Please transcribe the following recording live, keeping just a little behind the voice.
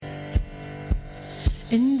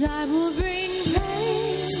And I will bring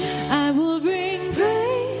praise, I will bring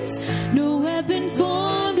praise. No weapon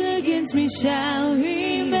formed against me shall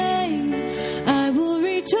remain. I will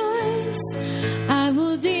rejoice, I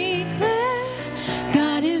will declare,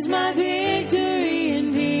 God is my victory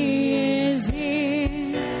and He is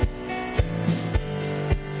here.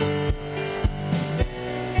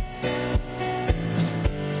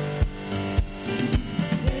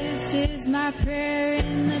 This is my prayer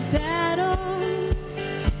in the battle,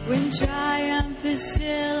 when triumph is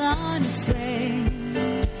still on its way.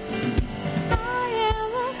 I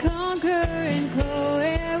am a conqueror and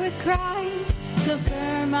co-heir with Christ, so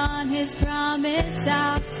firm on His promise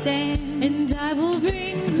I'll stand. And I will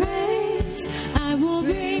bring praise, I will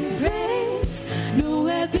bring praise. No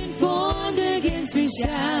weapon formed against me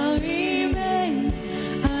shall remain.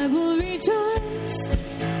 I will rejoice,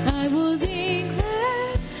 I will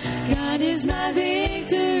declare, God is my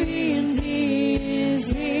victory and He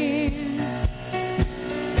is here.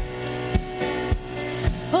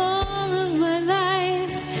 All of my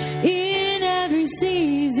life, in every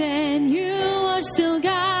season, you are still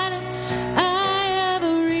God. I have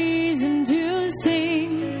a reason to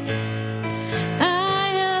sing. I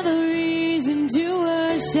have a reason to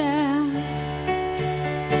worship.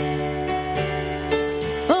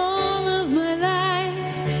 All of my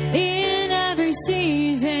life, in every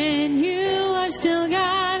season, you are still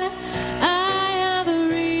God. I have a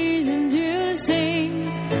reason to sing.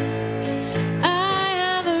 I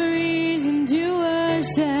have a reason to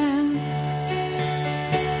worship.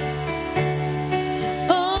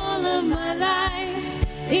 All of my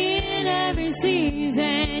life, in every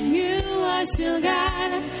season, you are still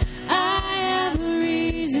God. I have a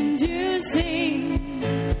reason to sing.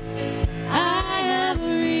 I have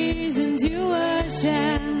a reason to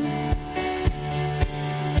worship.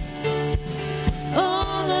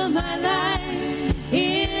 All of my life,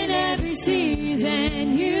 in every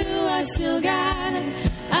season, you are still God.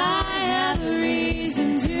 I have a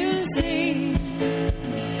reason to sing.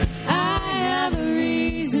 I have a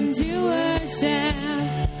reason to worship.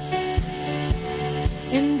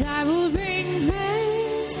 And I will bring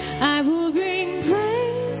praise, I will bring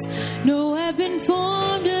praise. No weapon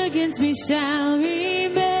formed against me shall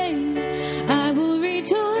remain. I will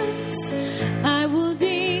rejoice, I will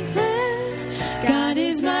declare, God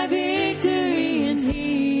is my victory and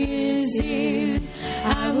He is here.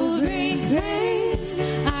 I will bring praise,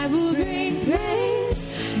 I will bring praise.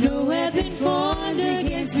 No weapon formed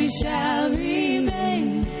against me shall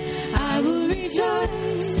remain. I will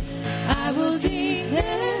rejoice, I will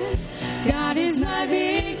declare, God is my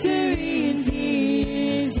victory and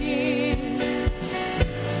He is here.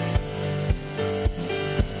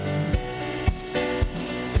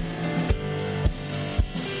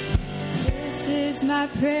 This is my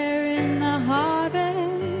prayer in the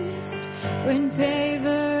harvest, when favor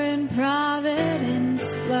and providence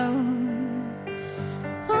flow.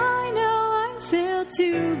 I know I'm filled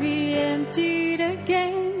to be emptied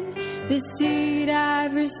again. The seed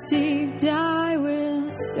I've received I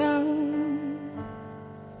will sow.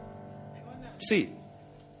 Seat.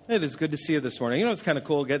 It is good to see you this morning. You know what's kind of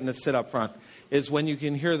cool getting to sit up front is when you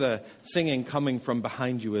can hear the singing coming from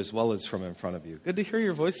behind you as well as from in front of you. Good to hear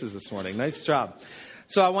your voices this morning. Nice job.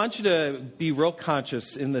 So I want you to be real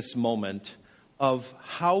conscious in this moment of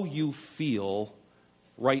how you feel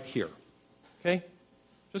right here. Okay?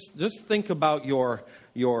 Just think about your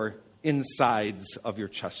insides of your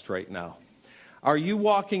chest right now. Are you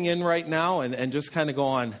walking in right now and just kind of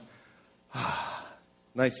going,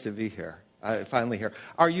 nice to be here. Finally here.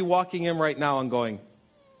 Are you walking in right now and going,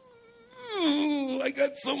 I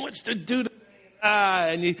got so much to do today.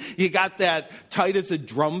 And you got that tight as a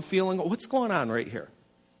drum feeling. What's going on right here?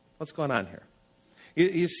 What's going on here?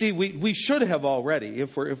 You see, we should have already,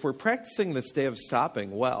 if we're practicing this day of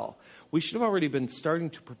stopping well, we should have already been starting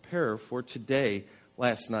to prepare for today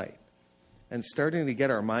last night. And starting to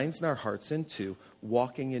get our minds and our hearts into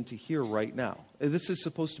walking into here right now. This is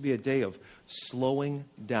supposed to be a day of slowing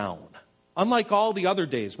down. Unlike all the other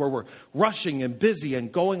days where we're rushing and busy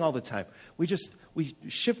and going all the time, we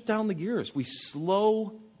shift down the gears. We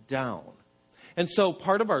slow down. And so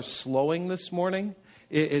part of our slowing this morning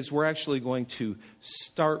is we're actually going to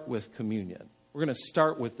start with communion. We're going to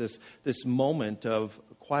start with this moment of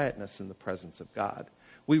quietness in the presence of God.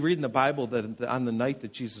 We read in the Bible that on the night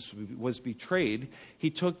that Jesus was betrayed,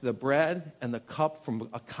 He took the bread and the cup from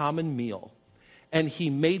a common meal, and He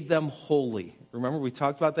made them holy. Remember, we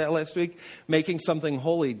talked about that last week? Making something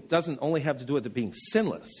holy doesn't only have to do with it being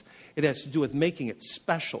sinless. It has to do with making it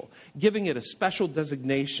special, giving it a special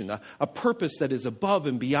designation, a purpose that is above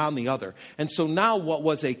and beyond the other. And so now what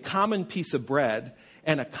was a common piece of bread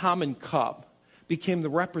and a common cup became the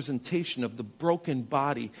representation of the broken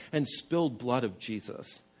body and spilled blood of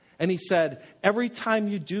Jesus. And he said, every time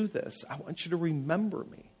you do this, I want you to remember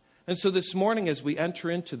me. And so this morning, as we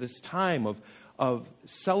enter into this time of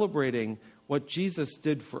celebrating what Jesus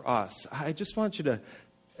did for us, I just want you to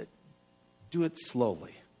do it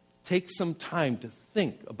slowly. Take some time to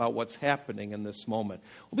think about what's happening in this moment.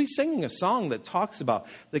 We'll be singing a song that talks about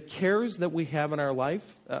the cares that we have in our life,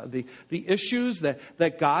 the issues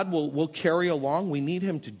that God will carry along. We need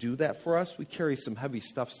him to do that for us. We carry some heavy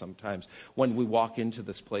stuff sometimes when we walk into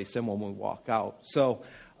this place and when we walk out. So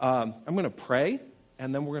I'm going to pray,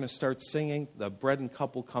 and then we're going to start singing. The bread and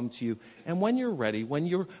cup will come to you. And when you're ready, when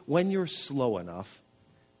you're slow enough,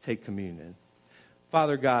 take communion.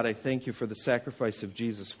 Father God, I thank you for the sacrifice of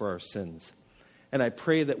Jesus for our sins. And I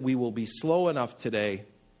pray that we will be slow enough today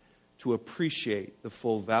to appreciate the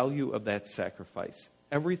full value of that sacrifice,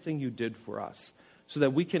 everything you did for us, so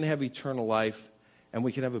that we can have eternal life and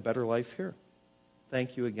we can have a better life here.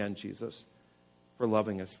 Thank you again, Jesus, for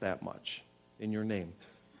loving us that much. In your name,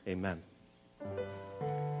 amen.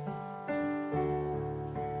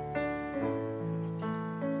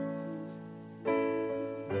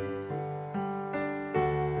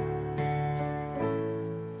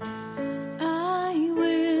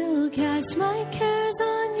 My cares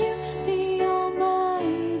on you, the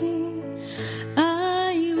Almighty.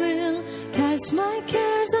 I will cast my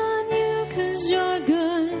cares on you, 'cause you're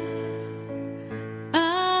good.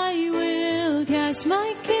 I will cast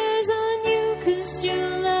my cares on you, 'cause you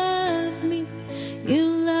love me. You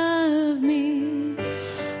love me.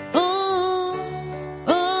 Oh,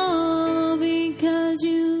 because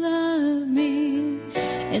you love me.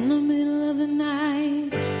 In the middle of the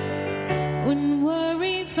night, when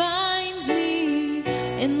worry finds me,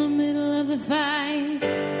 in the middle of the fight,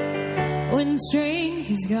 when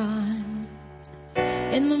strength is gone,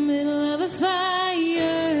 in the middle of a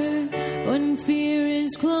fire, when fear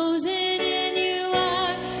is closing in,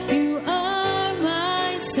 you are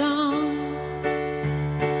my song.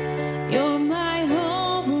 You're my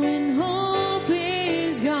hope when hope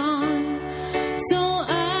is gone. So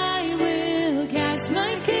I will cast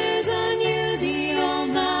my cares on you, the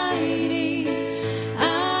Almighty.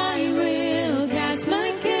 I will cast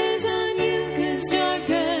my cares on you, 'cause you're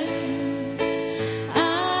good.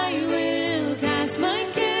 I will cast my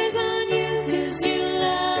cares on you, 'cause you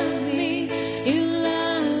love me. You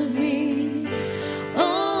love me.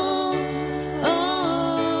 Oh,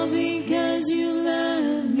 because you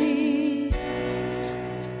love me.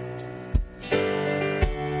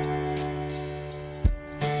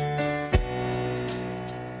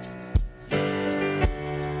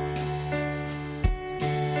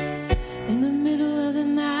 In the middle of the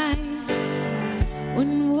night,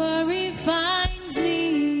 when worry finds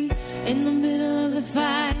me, in the middle of the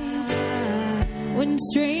fight, when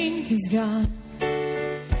strength is gone,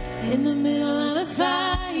 in the middle of a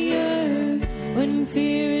fire, when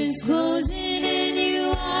fear is closing in,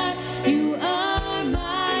 you are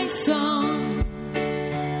my song.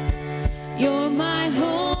 You're my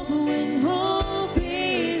hope when hope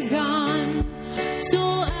is gone. So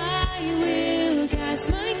I will cast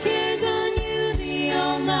my cares on you, the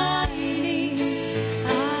Almighty.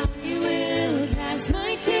 I will cast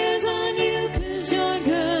my cares on you, 'cause you're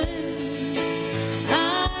good.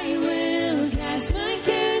 I will cast my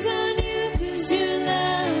cares on you, 'cause you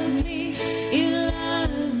love me. You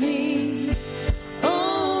love me.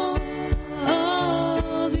 Oh,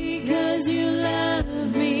 because you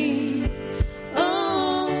love me.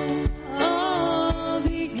 Oh,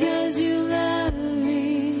 because you love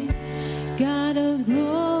me. God of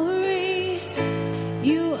glory,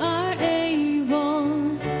 you are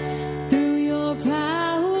able, through your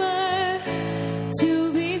power,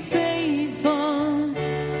 to be faithful.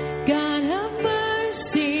 God have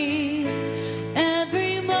mercy,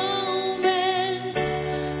 every moment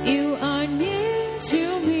you are near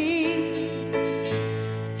to me.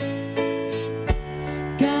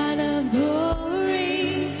 God of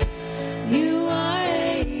glory, you are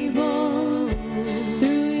able,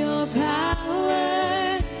 through your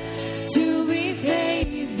power, to be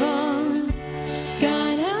faithful.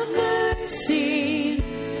 God have mercy,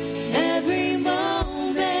 every moment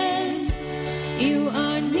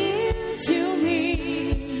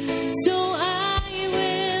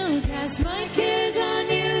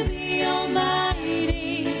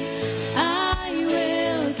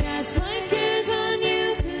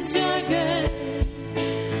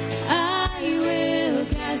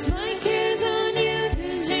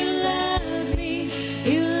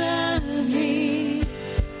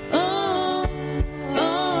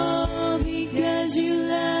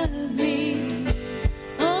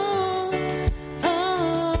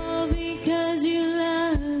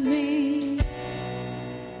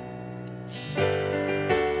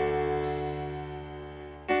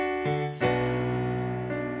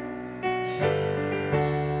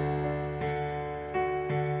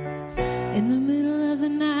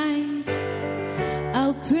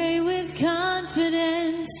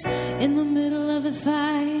In the middle of the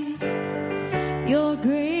fight, you're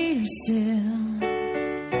greater still.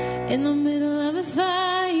 In the middle of a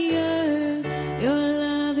fire, your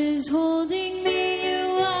love is holding me.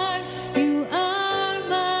 You are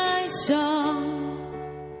my song.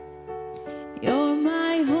 You're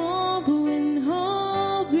my hope when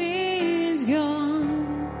hope is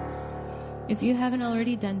gone. If you haven't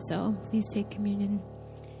already done so, please take communion.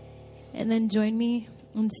 And then join me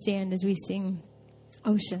and stand as we sing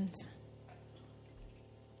Oceans.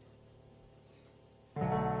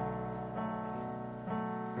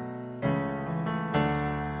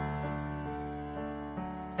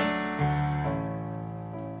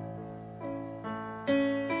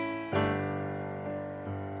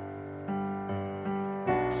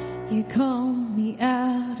 You call me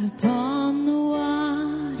out upon the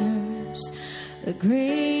waters, the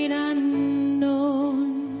great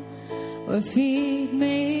unknown, where feet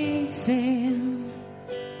may fail.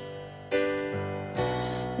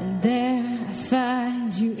 And there I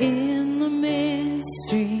find you in the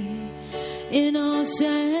mystery, in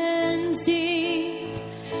oceans deep,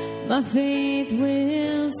 my faith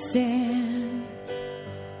will stand.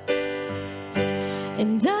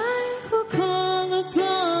 And I will call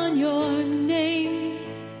upon your name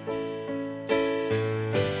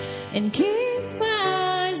and keep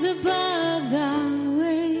my eyes above the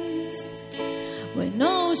waves. When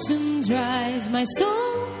oceans rise, my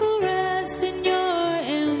soul will rest in your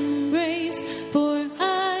embrace, for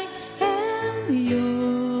I am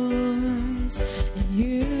yours and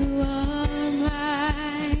you are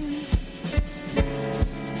mine.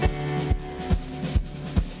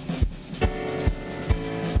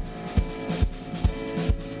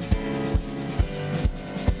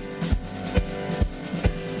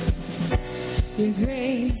 Your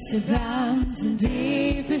grace abounds in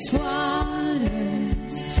deepest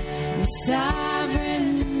waters. Your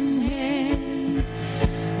sovereign hand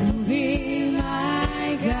will be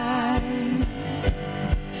my guide.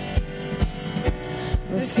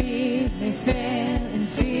 Where feet may fail and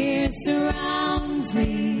fear surrounds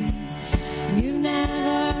me, you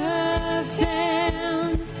never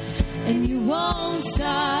failed and you won't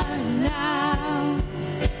start now.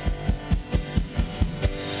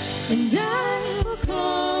 And I will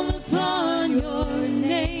call upon your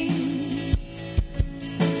name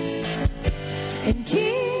and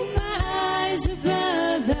keep my eyes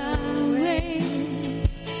above the waves.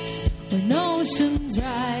 When oceans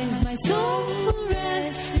rise, my soul will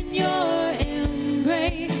rest in your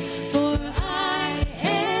embrace, for I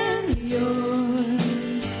am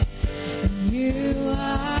yours and you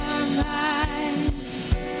are mine.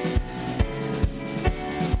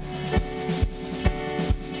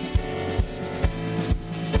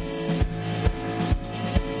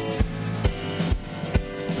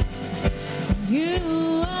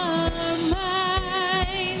 You are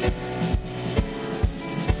mine.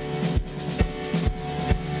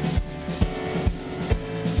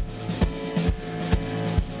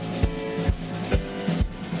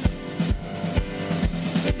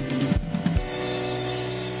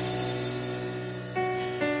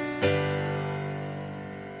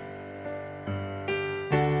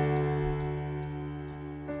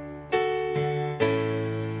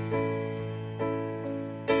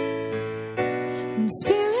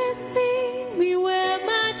 Spirit, lead me where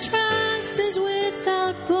my trust is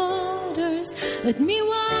without borders. Let me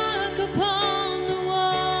walk upon the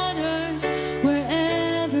waters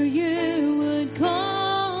wherever you would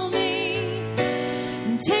call me.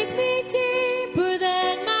 And take me deeper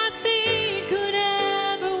than my feet could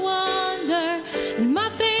ever wander. And my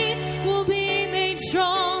faith will be made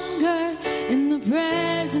stronger in the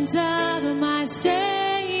presence of my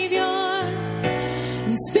Savior.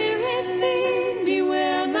 And Spirit, lead me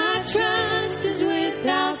where my trust is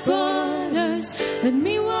without borders. Let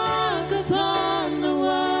me walk upon the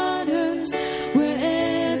waters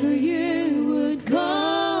wherever you would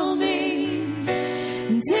call me.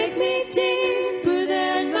 And take me deeper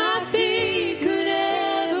than my feet could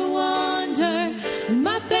ever wander. And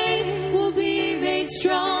my faith will be made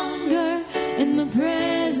stronger in the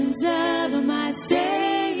presence of my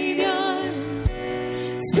Savior.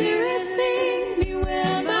 Spirit, lead me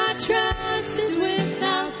where my trust is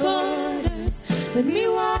without borders. Let me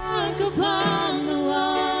walk upon the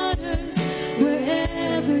waters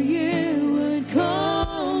wherever you would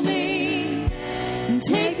call me. And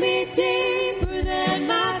take me deeper than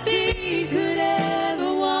my feet could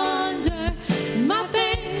ever wander. And my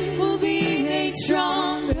faith will be made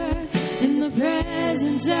stronger in the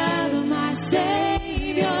presence of my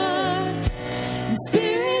Savior. And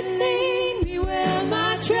Spirit, lead me where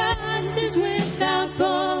my trust is without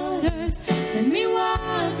borders. Let me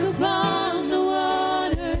walk upon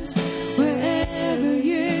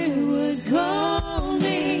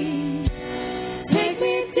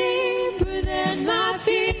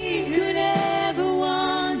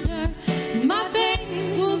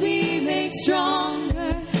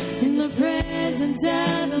is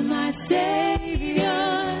ever my Savior.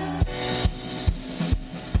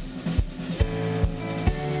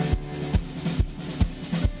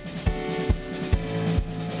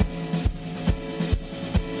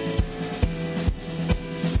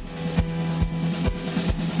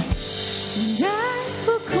 And I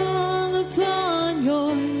will call upon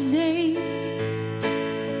your name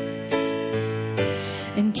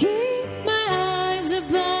and keep my eyes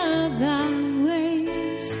above thy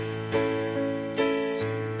waves.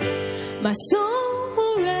 My soul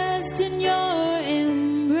will rest in your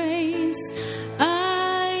embrace.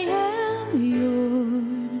 I am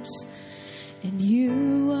yours and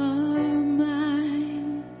you are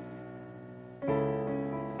mine.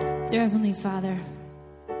 Dear Heavenly Father,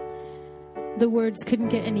 the words couldn't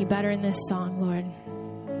get any better in this song, Lord.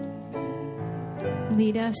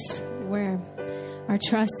 Lead us where our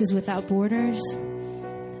trust is without borders.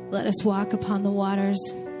 Let us walk upon the waters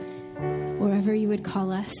wherever you would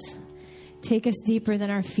call us. Take us deeper than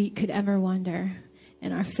our feet could ever wander,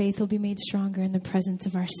 and our faith will be made stronger in the presence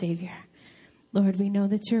of our Savior. Lord, we know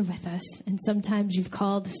that you're with us, and sometimes you've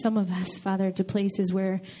called some of us, Father, to places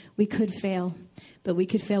where we could fail, but we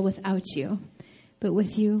could fail without you. But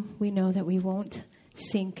with you, we know that we won't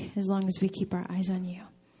sink as long as we keep our eyes on you.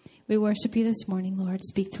 We worship you this morning, Lord.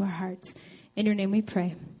 Speak to our hearts. In your name we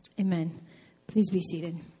pray. Amen. Please be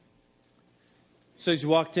seated. So as you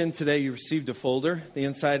walked in today, you received a folder. The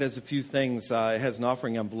inside has a few things. It has an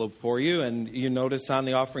offering envelope for you. And you notice on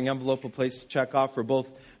the offering envelope a place to check off for both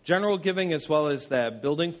general giving as well as that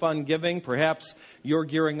building fund giving. Perhaps you're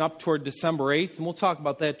gearing up toward December 8th, and we'll talk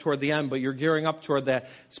about that toward the end, but you're gearing up toward that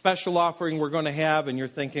special offering we're going to have, and you're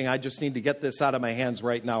thinking, I just need to get this out of my hands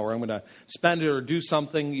right now, or I'm going to spend it or do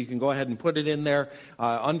something. You can go ahead and put it in there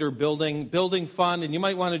under building fund, and you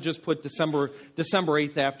might want to just put December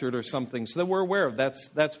 8th after it or something, so that we're aware of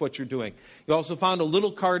that's what you're doing. You also found a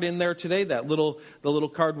little card in there today, the little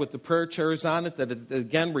card with the prayer chairs on it, that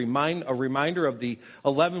again a reminder of the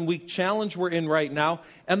 11-week challenge we're in right now.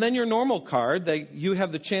 And then your normal card that you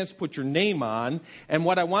have the chance to put your name on. And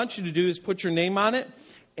what I want you to do is put your name on it.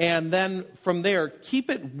 And then from there, keep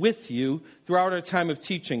it with you throughout our time of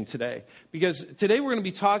teaching today. Because today we're going to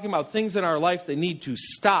be talking about things in our life that need to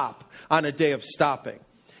stop on a day of stopping.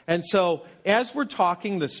 And so as we're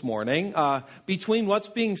talking this morning, between what's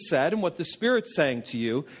being said and what the Spirit's saying to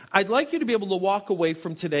you, I'd like you to be able to walk away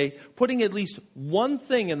from today putting at least one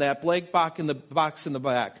thing in that blank box in the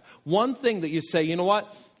back. One thing that you say, you know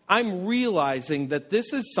what? I'm realizing that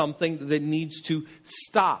this is something that needs to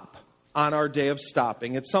stop on our day of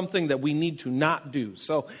stopping. It's something that we need to not do.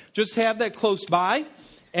 So just have that close by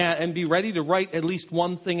and be ready to write at least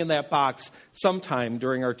one thing in that box sometime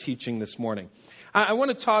during our teaching this morning. I want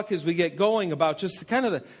to talk as we get going about just kind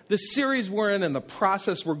of the series we're in and the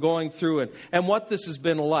process we're going through and what this has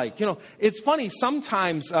been like. You know, it's funny,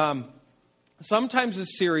 sometimes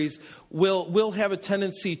this series will have a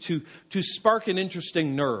tendency to spark an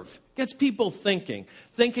interesting nerve. Gets people thinking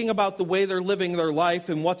about the way they're living their life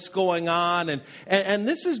and what's going on. And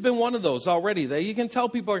this has been one of those already. That you can tell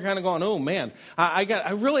people are kind of going, oh man,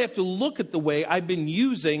 I really have to look at the way I've been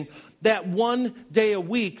using that one day a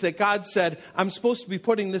week that God said, I'm supposed to be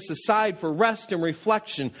putting this aside for rest and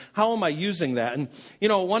reflection. How am I using that? And, you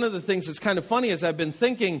know, one of the things that's kind of funny is I've been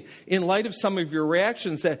thinking, in light of some of your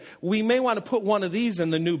reactions, that we may want to put one of these in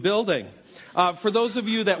the new building. For those of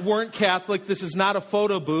you that weren't Catholic, this is not a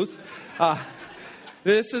photo booth.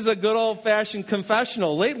 This is a good old-fashioned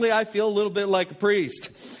confessional. Lately, I feel a little bit like a priest.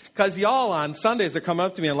 Because y'all on Sundays are coming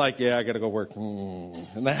up to me and like, yeah, I got to go work.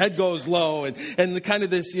 And the head goes low and the kind of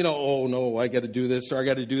this, you know, oh no, I got to do this or I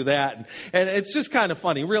got to do that. And it's just kind of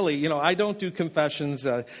funny. Really, you know, I don't do confessions,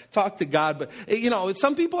 talk to God. But, you know,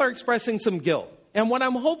 some people are expressing some guilt. And what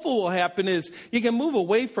I'm hopeful will happen is you can move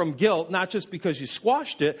away from guilt, not just because you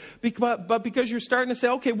squashed it, but because you're starting to say,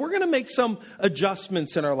 okay, we're going to make some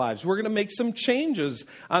adjustments in our lives. We're going to make some changes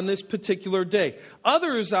on this particular day.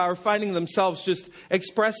 Others are finding themselves just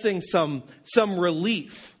expressing some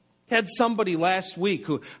relief. Had somebody last week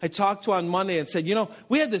who I talked to on Monday and said, you know,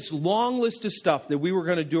 we had this long list of stuff that we were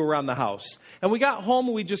going to do around the house. And we got home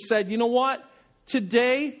and we just said, you know what?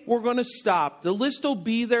 Today, we're going to stop. The list will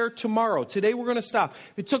be there tomorrow. Today, we're going to stop.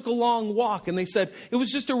 It took a long walk, and they said it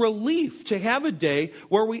was just a relief to have a day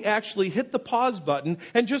where we actually hit the pause button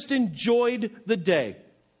and just enjoyed the day.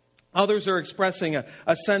 Others are expressing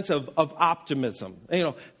a sense of optimism.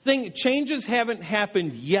 You know, changes haven't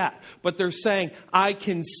happened yet, but they're saying, I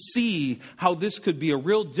can see how this could be a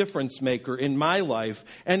real difference maker in my life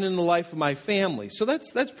and in the life of my family. So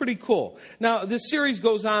that's pretty cool. Now, this series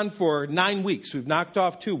goes on for 9 weeks. We've knocked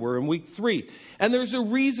off 2. We're in week 3. And there's a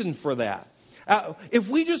reason for that. If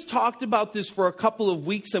we just talked about this for a couple of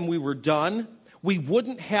weeks and we were done, we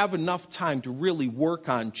wouldn't have enough time to really work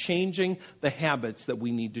on changing the habits that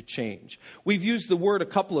we need to change. We've used the word a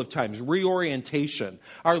couple of times, reorientation.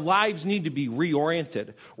 Our lives need to be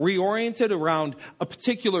reoriented around a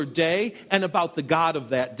particular day and about the God of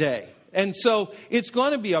that day. And so it's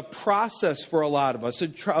going to be a process for a lot of us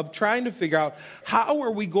of trying to figure out how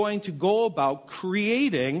are we going to go about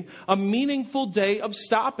creating a meaningful day of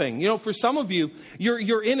stopping. You know, for some of you,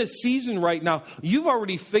 you're in a season right now. You've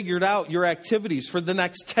already figured out your activities for the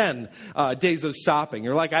next 10 days of stopping.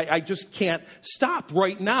 You're like, I just can't stop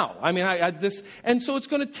right now. I mean, and so it's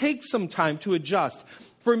going to take some time to adjust.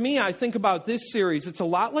 For me, I think about this series. It's a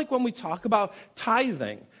lot like when we talk about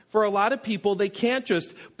tithing. For a lot of people, they can't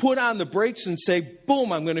just put on the brakes and say,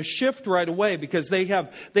 boom, I'm going to shift right away because they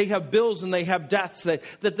have bills and they have debts that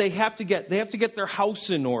they have to get. They have to get their house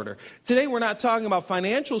in order. Today, we're not talking about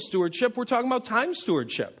financial stewardship. We're talking about time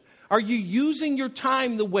stewardship. Are you using your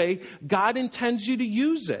time the way God intends you to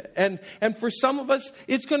use it? And for some of us,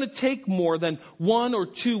 it's going to take more than 1 or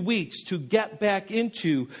 2 weeks to get back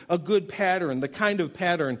into a good pattern, the kind of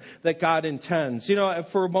pattern that God intends. You know,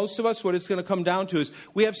 for most of us, what it's going to come down to is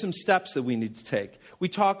we have some steps that we need to take. We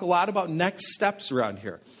talk a lot about next steps around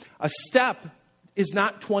here. A step is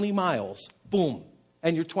not 20 miles. Boom.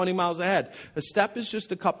 And you're 20 miles ahead. A step is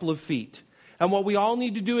just a couple of feet. And what we all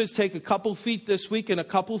need to do is take a couple feet this week and a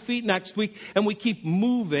couple feet next week, and we keep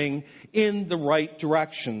moving in the right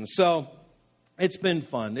direction. So it's been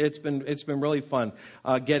fun. It's been really fun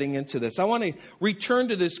getting into this. I want to return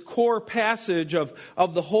to this core passage of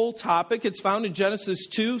the whole topic. It's found in Genesis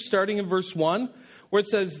 2, starting in verse 1, where it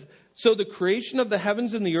says, "So the creation of the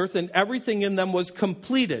heavens and the earth and everything in them was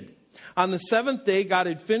completed. On the seventh day, God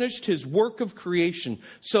had finished his work of creation,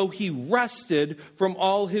 so he rested from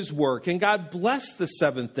all his work. And God blessed the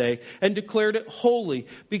seventh day and declared it holy,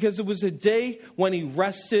 because it was a day when he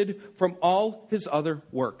rested from all his other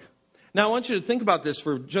work." Now, I want you to think about this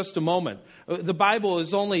for just a moment. The Bible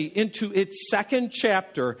is only into its second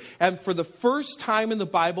chapter, and for the first time in the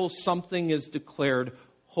Bible, something is declared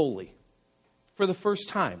holy. For the first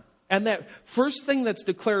time. And that first thing that's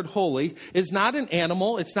declared holy is not an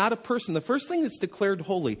animal, it's not a person. The first thing that's declared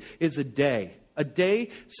holy is a day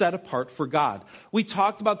set apart for God. We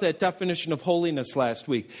talked about that definition of holiness last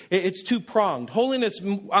week. It's two-pronged. Holiness,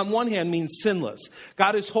 on one hand, means sinless.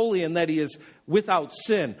 God is holy in that he is without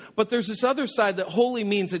sin. But there's this other side that holy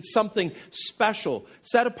means it's something special,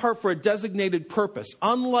 set apart for a designated purpose,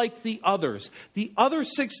 unlike the others. The other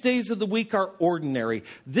 6 days of the week are ordinary.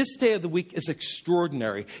 This day of the week is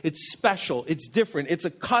extraordinary. It's special. It's different. It's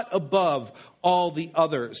a cut above all the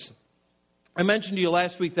others. I mentioned to you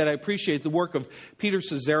last week that I appreciate the work of Peter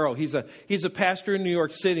Scazzero. He's a pastor in New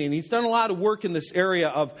York City, and he's done a lot of work in this area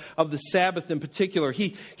of the Sabbath in particular.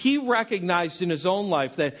 He recognized in his own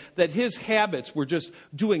life that his habits were just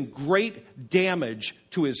doing great damage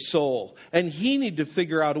to his soul. And he needed to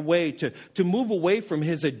figure out a way to move away from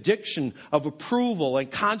his addiction of approval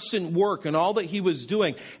and constant work and all that he was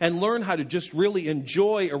doing and learn how to just really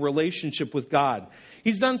enjoy a relationship with God.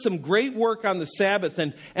 He's done some great work on the Sabbath,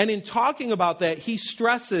 and in talking about that, he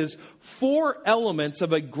stresses 4 elements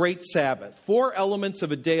of a great Sabbath, 4 elements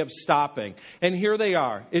of a day of stopping. And here they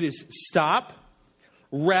are. It is stop,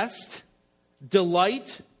 rest,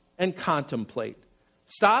 delight, and contemplate.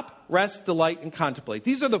 Stop, rest, delight, and contemplate.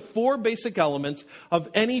 These are the 4 basic elements of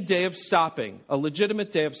any day of stopping, a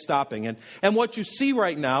legitimate day of stopping. And what you see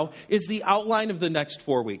right now is the outline of the next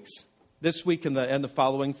 4 weeks, this week and the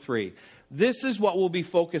following 3. This is what we'll be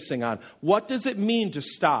focusing on. What does it mean to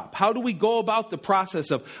stop? How do we go about the process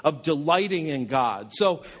of delighting in God?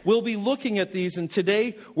 So we'll be looking at these, and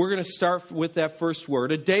today we're going to start with that first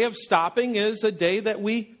word. A day of stopping is a day that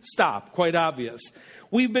we stop, quite obvious.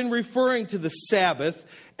 We've been referring to the Sabbath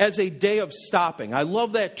as a day of stopping. I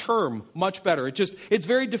love that term much better. It's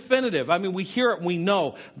very definitive. I mean, we hear it and we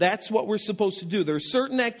know that's what we're supposed to do. There are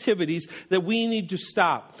certain activities that we need to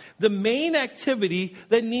stop. The main activity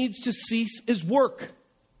that needs to cease is work.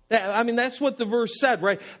 That's what the verse said,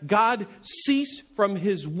 right? God ceased from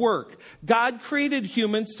his work. God created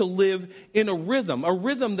humans to live in a rhythm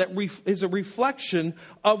that is a reflection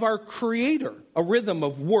of our Creator, a rhythm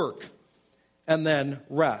of work and then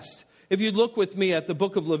rest. If you look with me at the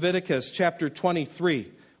book of Leviticus, chapter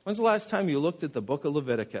 23. When's the last time you looked at the book of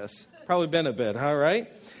Leviticus? Probably been a bit, all right?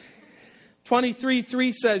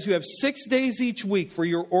 23:3 says you have 6 days each week for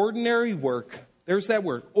your ordinary work. There's that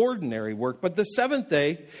word, ordinary work. But the 7th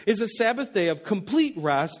day is a Sabbath day of complete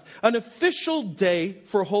rest, an official day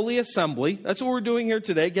for holy assembly. That's what we're doing here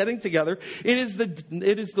today, getting together. It is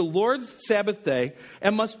the Lord's Sabbath day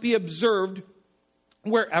and must be observed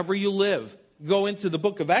wherever you live. Go into the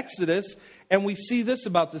book of Exodus, and we see this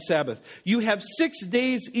about the Sabbath. You have 6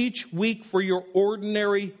 days each week for your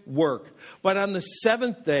ordinary work. But on the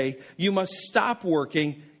seventh day, you must stop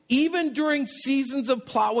working, even during seasons of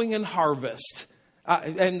plowing and harvest.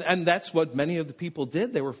 And that's what many of the people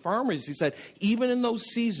did. They were farmers. He said, even in those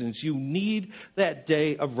seasons, you need that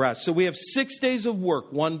day of rest. So we have 6 days of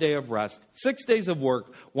work, 1 day of rest. 6 days of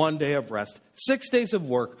work, 1 day of rest. 6 days of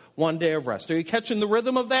work, 1 day of rest. Are you catching the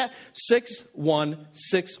rhythm of that? 6-1,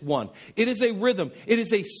 6-1. It is a rhythm. It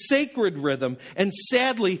is a sacred rhythm. And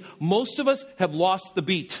sadly, most of us have lost the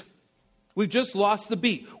beat. We've just lost the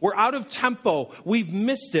beat. We're out of tempo. We've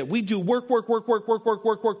missed it. We do work.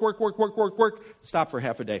 Stop for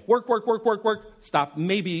half a day. Work. Stop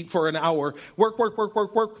maybe for an hour. Work.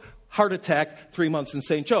 Heart attack, 3 months in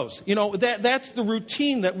St. Joe's. You know, that's the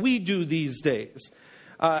routine that we do these days.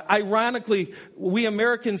 Ironically, we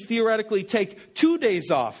Americans theoretically take 2 days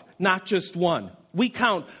off, not just 1. We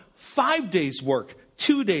count 5 days work,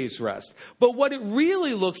 2 days rest. But what it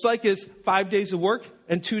really looks like is 5 days of work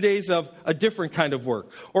and 2 days of a different kind of work.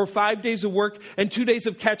 Or 5 days of work and 2 days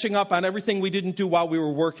of catching up on everything we didn't do while we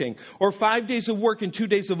were working. Or 5 days of work and 2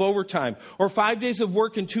 days of overtime. Or 5 days of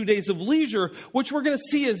work and 2 days of leisure, which we're going to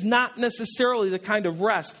see is not necessarily the kind of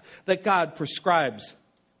rest that God prescribes.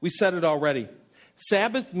 We said it already.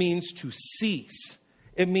 Sabbath means to cease.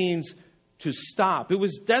 It means to stop. It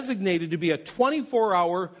was designated to be a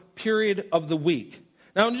 24-hour period of the week.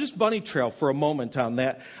 Now, just bunny trail for a moment on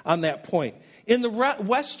that point. In the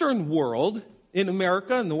Western world, in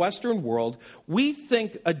America, in the Western world, we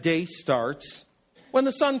think a day starts when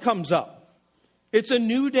the sun comes up. It's a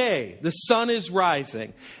new day. The sun is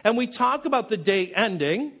rising. And we talk about the day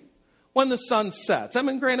ending when the sun sets. I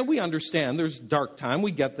mean, granted, we understand there's dark time.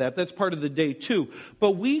 We get that. That's part of the day too.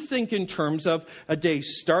 But we think in terms of a day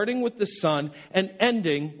starting with the sun and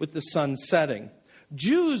ending with the sun setting.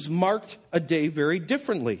 Jews marked a day very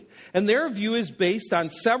differently. And their view is based on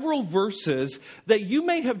several verses that you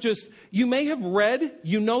may have read,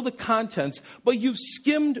 you know the contents, but you've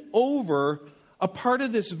skimmed over a part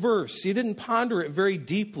of this verse. You didn't ponder it very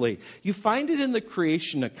deeply. You find it in the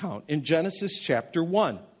creation account in Genesis chapter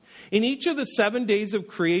 1. In each of the 7 days of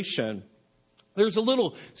creation, there's a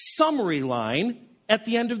little summary line at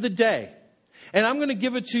the end of the day. And I'm going to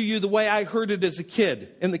give it to you the way I heard it as a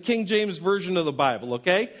kid in the King James Version of the Bible,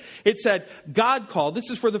 okay? It said, God called, this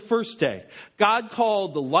is for the first day, God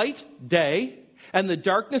called the light day, and the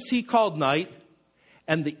darkness he called night,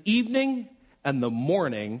 and the evening and the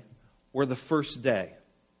morning were the first day.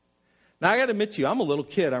 Now, I got to admit to you, I'm a little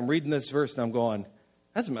kid. I'm reading this verse, and I'm going,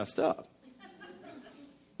 that's messed up.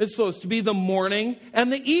 It's supposed to be the morning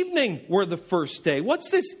and the evening were the first day. What's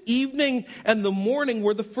this evening and the morning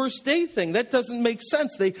were the first day thing? That doesn't make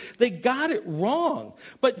sense. They got it wrong.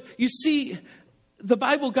 But you see, the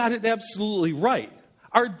Bible got it absolutely right.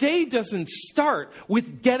 Our day doesn't start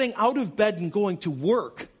with getting out of bed and going to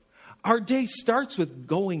work. Our day starts with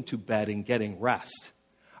going to bed and getting rest.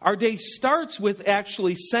 Our day starts with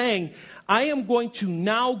actually saying, I am going to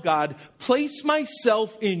now, God, place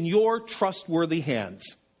myself in your trustworthy hands.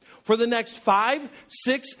 For the next 5,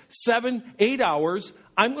 6, 7, 8 hours,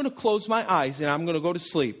 I'm going to close my eyes and I'm going to go to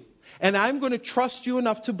sleep. And I'm going to trust you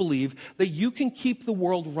enough to believe that you can keep the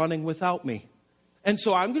world running without me. And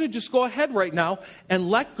so I'm going to just go ahead right now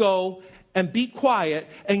and let go and be quiet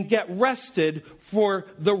and get rested for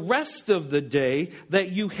the rest of the day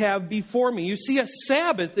that you have before me. You see, a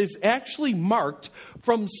Sabbath is actually marked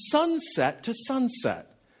from sunset to sunset.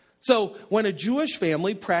 So when a Jewish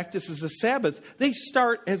family practices a Sabbath, they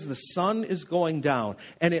start as the sun is going down,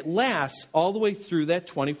 and it lasts all the way through that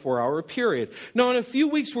 24-hour period. Now, in a few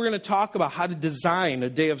weeks, we're going to talk about how to design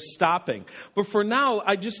a day of stopping. But for now,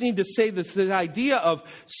 I just need to say that the idea of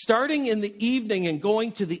starting in the evening and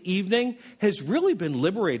going to the evening has really been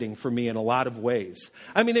liberating for me in a lot of ways.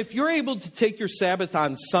 I mean, if you're able to take your Sabbath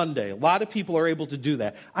on Sunday, a lot of people are able to do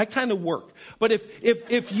that. I kind of work. But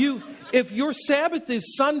if your Sabbath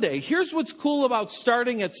is Sunday, here's what's cool about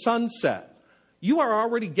starting at sunset. You are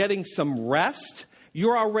already getting some rest.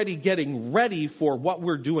 You're already getting ready for what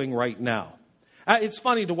we're doing right now. It's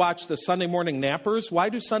funny to watch the Sunday morning nappers. Why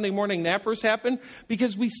do Sunday morning nappers happen?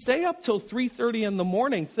 Because we stay up till 3:30 in the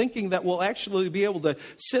morning thinking that we'll actually be able to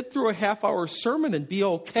sit through a half-hour sermon and be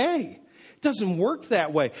okay. It doesn't work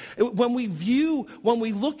that way. When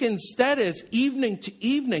we look instead as evening to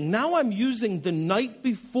evening, now I'm using the night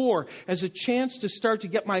before as a chance to start to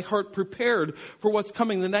get my heart prepared for what's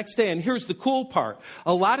coming the next day. And here's the cool part.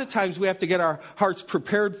 A lot of times we have to get our hearts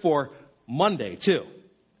prepared for Monday too.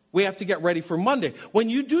 We have to get ready for Monday. When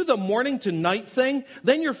you do the morning to night thing,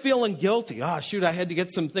 then you're feeling guilty. Oh, shoot, I had to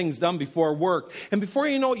get some things done before work. And before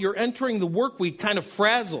you know it, you're entering the work week kind of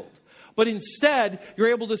frazzled. But instead, you're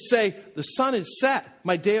able to say, the sun is set.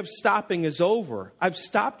 My day of stopping is over. I've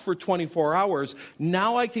stopped for 24 hours.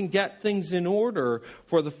 Now I can get things in order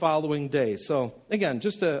for the following day. So again,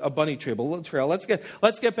 just a bunny trail, a little trail. Let's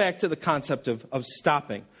get back to the concept of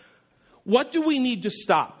stopping. What do we need to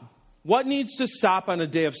stop? What needs to stop on a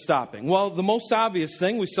day of stopping? Well, the most obvious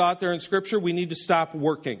thing, we saw it there in Scripture, we need to stop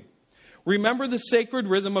working. Remember the sacred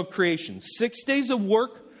rhythm of creation. 6 days of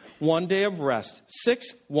work, 1 day of rest.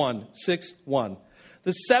 6-1, 6-1.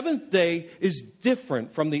 The seventh day is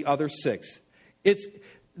different from the other six.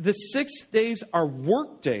 The 6 days are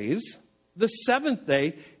work days. The seventh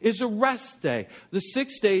day is a rest day. The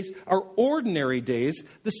 6 days are ordinary days.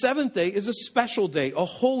 The seventh day is a special day, a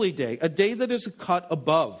holy day, a day that is a cut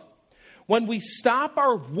above. When we stop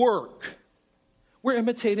our work, we're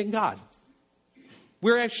imitating God. We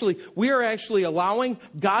are actually allowing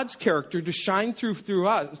God's character to shine through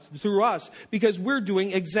us because we're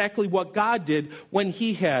doing exactly what God did when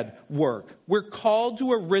he had work. We're called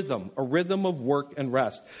to a rhythm of work and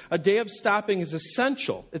rest. A day of stopping is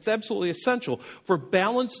essential. It's absolutely essential for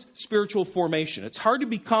balanced spiritual formation. It's hard to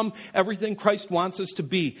become everything Christ wants us to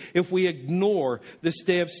be if we ignore this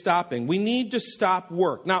day of stopping. We need to stop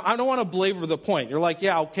work. Now, I don't want to belabor the point. You're like,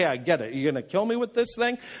 yeah, okay, I get it. You're going to kill me with this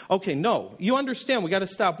thing? Okay, no. You understand. We got to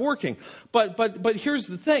stop working. But here's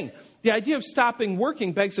the thing. The idea of stopping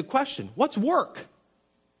working begs the question, what's work?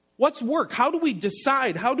 What's work? How do we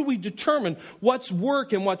decide? How do we determine what's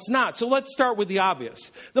work and what's not? So let's start with the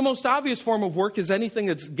obvious. The most obvious form of work is anything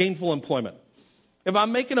that's gainful employment. If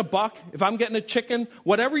I'm making a buck, if I'm getting a chicken,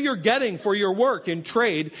 whatever you're getting for your work in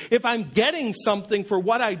trade, if I'm getting something for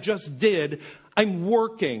what I just did, I'm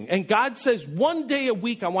working. And God says 1 day a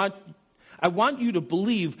week, I want you to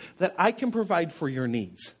believe that I can provide for your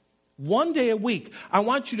needs. 1 day a week, I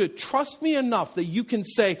want you to trust me enough that you can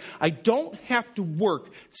say, I don't have to work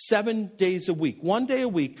 7 days a week. 1 day a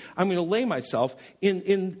week, I'm going to lay myself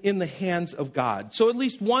in the hands of God. So at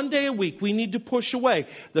least 1 day a week, we need to push away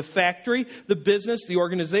the factory, the business, the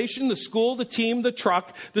organization, the school, the team, the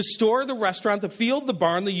truck, the store, the restaurant, the field, the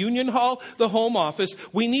barn, the union hall, the home office.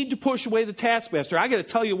 We need to push away the taskmaster. I got to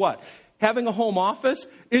tell you what. Having a home office,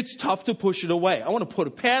 it's tough to push it away. I want to put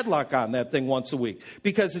a padlock on that thing once a week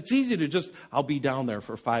because it's easy to I'll be down there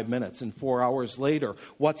for 5 minutes and 4 hours later.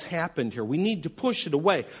 What's happened here? We need to push it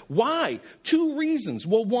away. Why? 2 reasons.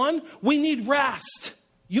 Well, one, we need rest.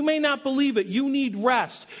 You may not believe it. You need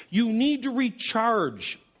rest. You need to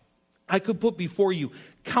recharge. I could put before you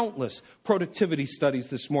countless productivity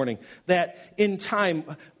studies this morning that in time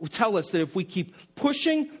tell us that if we keep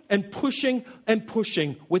pushing and pushing and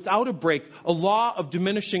pushing without a break, a law of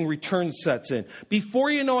diminishing returns sets in.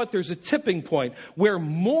 Before you know it, there's a tipping point where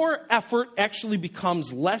more effort actually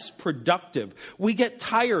becomes less productive. We get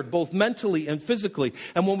tired both mentally and physically.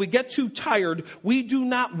 And when we get too tired, we do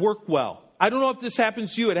not work well. I don't know if this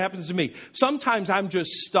happens to you. It happens to me. Sometimes I'm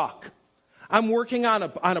just stuck. I'm working on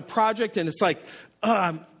a project and it's like,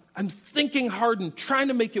 I'm thinking hard and trying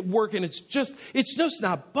to make it work and it's just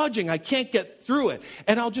not budging. I can't get through it.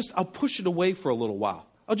 And I'll push it away for a little while.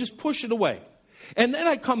 I'll just push it away. And then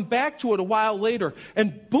I come back to it a while later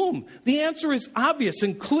and boom, the answer is obvious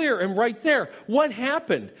and clear and right there. What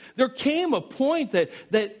happened? There came a point that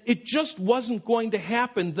it just wasn't going to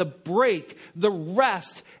happen. The break, the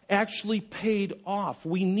rest actually paid off.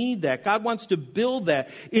 We need that. God wants to build that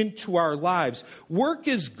into our lives. Work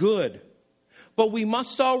is good. But we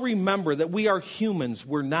must all remember that we are humans.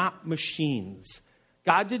 We're not machines.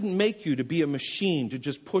 God didn't make you to be a machine to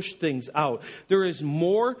just push things out. There is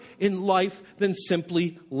more in life than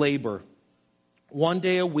simply labor. 1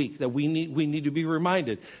 day a week that we need to be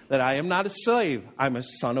reminded that I am not a slave. I'm a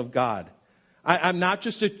son of God. I'm not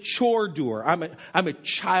just a chore doer. I'm a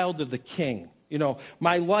child of the King. You know,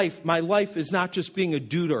 my life is not just being a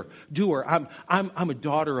doer. I'm a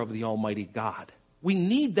daughter of the Almighty God. We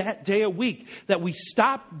need that day a week that we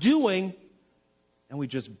stop doing and we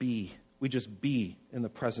just be. We just be in the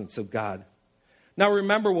presence of God. Now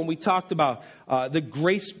remember when we talked about the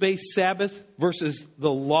grace-based Sabbath versus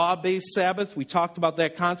the law-based Sabbath, we talked about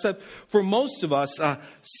that concept. For most of us,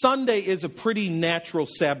 Sunday is a pretty natural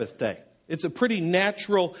Sabbath day. It's a pretty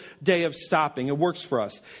natural day of stopping. It works for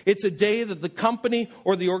us. It's a day that the company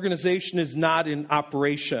or the organization is not in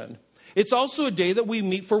operation. It's also a day that we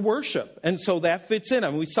meet for worship. And so that fits in. I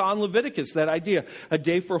mean, we saw in Leviticus that idea, a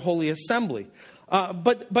day for holy assembly.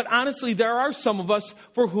 But honestly, there are some of us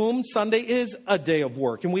for whom Sunday is a day of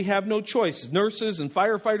work, and we have no choice. Nurses and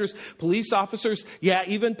firefighters, police officers,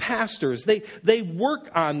 even pastors, they work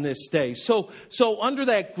on this day. So under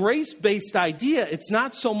that grace-based idea, it's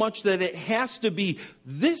not so much that it has to be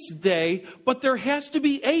this day, but there has to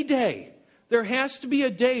be a day. There has to be a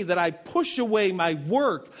day that I push away my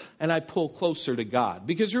work and I pull closer to God.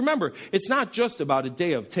 Because remember, it's not just about a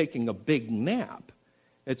day of taking a big nap.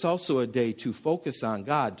 It's also a day to focus on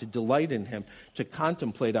God, to delight in Him, to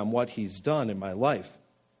contemplate on what He's done in my life.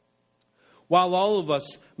 While all of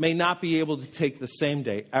us may not be able to take the same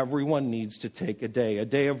day, everyone needs to take a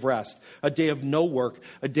day of rest, a day of no work,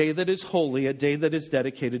 a day that is holy, a day that is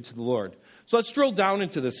dedicated to the Lord. So let's drill down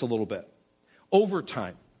into this a little bit.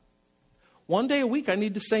 Overtime. One day a week, I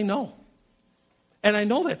need to say no. And I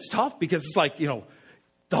know that's tough because it's like,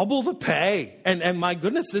 double the pay. And my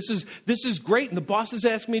goodness, this is great. And the boss is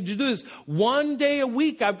asking me to do this. One day a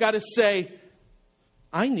week, I've got to say,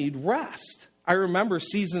 I need rest. I remember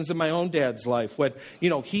seasons in my own dad's life when,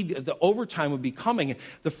 the overtime would be coming.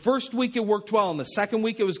 The first week it worked well, and the second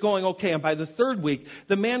week it was going okay. And by the third week,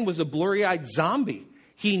 the man was a blurry-eyed zombie.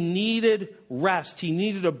 He needed rest. He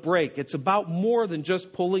needed a break. It's about more than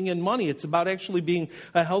just pulling in money. It's about actually being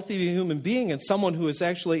a healthy human being and someone who is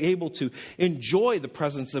actually able to enjoy the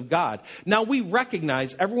presence of God. Now, we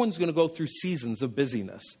recognize everyone's going to go through seasons of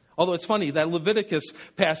busyness. Although it's funny, that Leviticus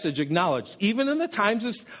passage acknowledged, even in the times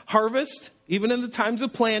of harvest, even in the times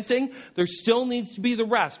of planting, there still needs to be the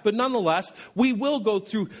rest. But nonetheless, we will go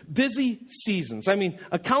through busy seasons. I mean,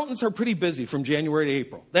 accountants are pretty busy from January to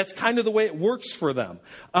April. That's kind of the way it works for them.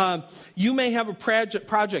 You may have a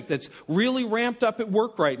project that's really ramped up at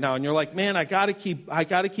work right now, and you're like, man, I got to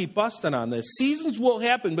keep busting on this. Seasons will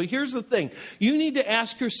happen, but here's the thing. You need to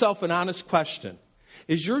ask yourself an honest question.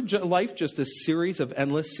 Is your life just a series of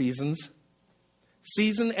endless seasons?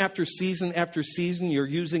 Season after season after season, you're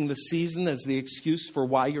using the season as the excuse for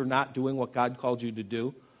why you're not doing what God called you to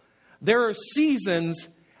do. There are seasons,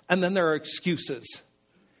 and then there are excuses.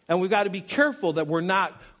 And we've got to be careful that we're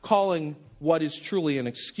not calling what is truly an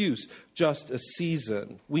excuse just a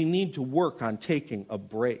season. We need to work on taking a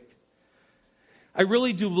break. I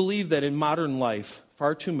really do believe that in modern life,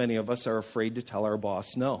 far too many of us are afraid to tell our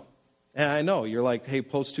boss no. And I know, you're like, hey,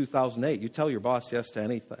 post-2008, you tell your boss yes to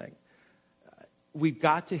anything. We've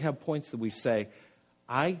got to have points that we say,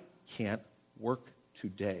 I can't work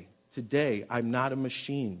today. Today, I'm not a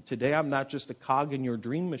machine. Today, I'm not just a cog in your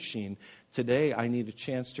dream machine. Today, I need a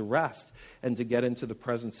chance to rest and to get into the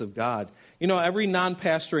presence of God. Every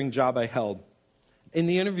non-pastoring job I held, in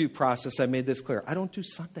the interview process, I made this clear. I don't do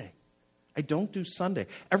Sunday. I don't do Sunday.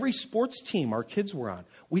 Every sports team our kids were on,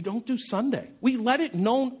 we don't do Sunday. We let it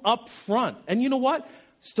known up front. And you know what?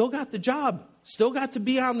 Still got the job. Still got to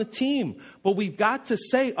be on the team. But we've got to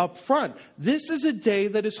say up front, this is a day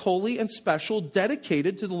that is holy and special,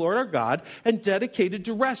 dedicated to the Lord our God and dedicated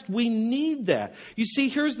to rest. We need that. You see,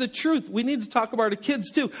 here's the truth. We need to talk about our kids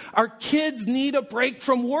too. Our kids need a break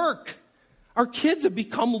from work. Our kids have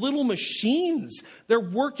become little machines. They're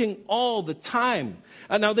working all the time.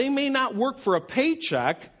 Now, they may not work for a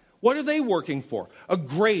paycheck. What are they working for? A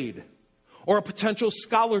grade or a potential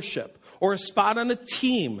scholarship or a spot on a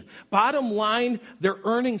team. Bottom line, they're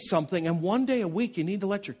earning something. And one day a week, you need to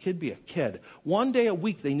let your kid be a kid. One day a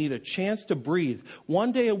week, they need a chance to breathe.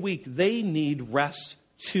 One day a week, they need rest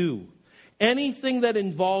too. Anything that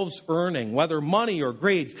involves earning, whether money or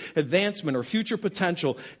grades, advancement or future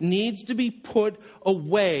potential, needs to be put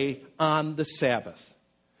away on the Sabbath.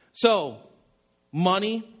 So,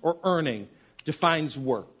 money or earning defines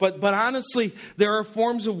work. But honestly, there are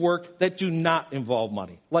forms of work that do not involve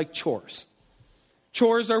money, like chores.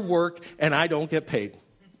 Chores are work, and I don't get paid.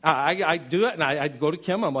 I do it, and I go to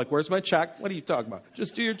Kim. I'm like, where's my check? What are you talking about?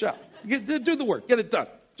 Just do your job. Do the work. Get it done.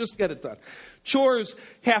 Just get it done. Chores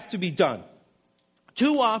have to be done.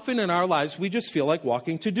 Too often in our lives, we just feel like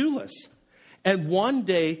walking to-do lists. And one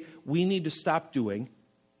day, we need to stop doing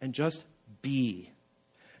and just be.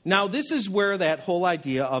 Now, this is where that whole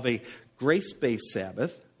idea of a grace-based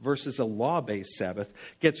Sabbath versus a law-based Sabbath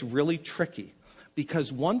gets really tricky.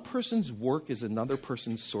 Because one person's work is another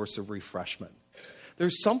person's source of refreshment.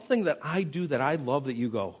 There's something that I do that I love that you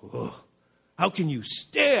go, ugh. How can you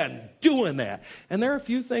stand doing that? And there are a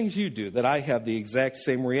few things you do that I have the exact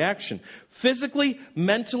same reaction. Physically,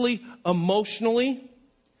 mentally, emotionally,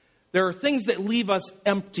 there are things that leave us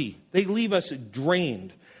empty. They leave us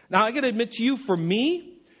drained. Now, I got to admit to you, for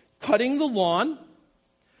me, cutting the lawn,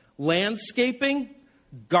 landscaping,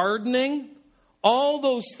 gardening, all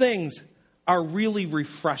those things are really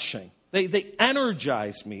refreshing. They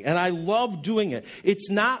energize me, and I love doing it. It's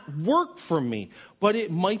not work for me, but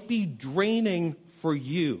it might be draining for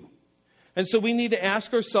you. And so we need to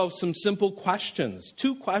ask ourselves some simple questions,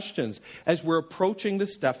 2 questions, as we're approaching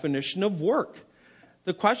this definition of work.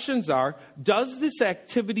 The questions are, does this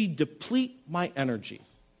activity deplete my energy?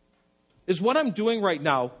 Is what I'm doing right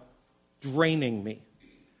now draining me?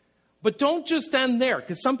 But don't just end there,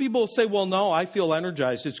 because some people will say, well, no, I feel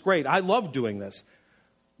energized. It's great. I love doing this.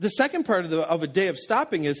 The second part of a day of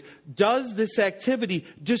stopping is, does this activity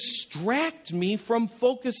distract me from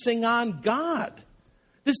focusing on God?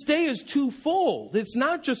 This day is twofold. It's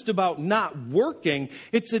not just about not working.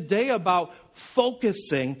 It's a day about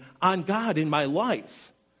focusing on God in my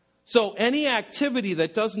life. So any activity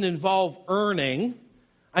that doesn't involve earning,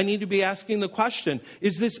 I need to be asking the question,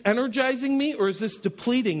 is this energizing me or is this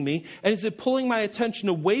depleting me? And is it pulling my attention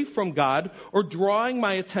away from God or drawing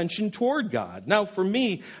my attention toward God? Now, for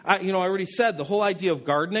me, I already said the whole idea of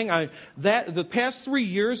gardening, the past 3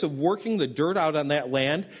 years of working the dirt out on that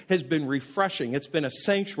land has been refreshing. It's been a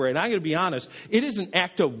sanctuary. And I'm going to be honest, it is an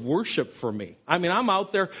act of worship for me. I mean, I'm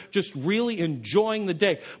out there just really enjoying the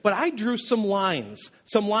day. But I drew some lines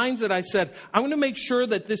that I said, I'm going to make sure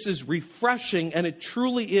that this is refreshing and it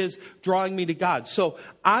truly is drawing me to God. So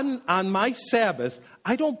on my Sabbath,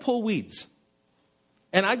 I don't pull weeds.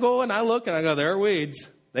 And I go and I look and I go, there are weeds.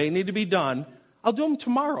 They need to be done. I'll do them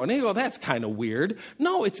tomorrow. And they go, that's kind of weird.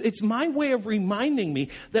 No, it's my way of reminding me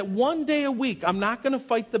that one day a week, I'm not going to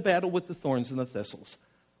fight the battle with the thorns and the thistles.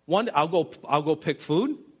 I'll go pick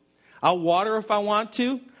food. I'll water if I want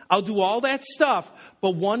to. I'll do all that stuff,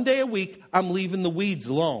 but one day a week, I'm leaving the weeds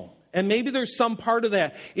alone. And maybe there's some part of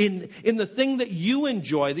that in the thing that you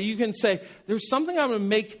enjoy that you can say, there's something I'm going to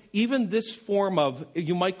make even this form of,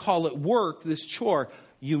 you might call it work, this chore,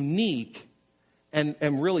 unique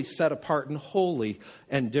and really set apart and holy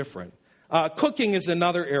and different. Cooking is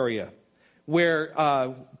another area where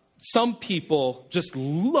some people just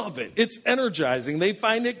love it. It's energizing. They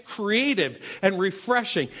find it creative and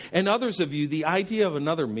refreshing. And others of you, the idea of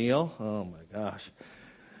another meal, oh my gosh.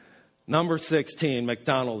 Number 16,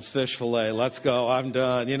 McDonald's fish fillet. Let's go. I'm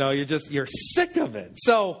done. You're sick of it.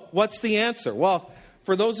 So what's the answer? Well,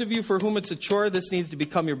 for those of you for whom it's a chore, this needs to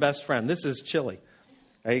become your best friend. This is chili.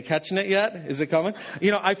 Are you catching it yet? Is it coming?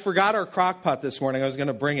 I forgot our crock pot this morning. I was going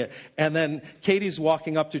to bring it. And then Katie's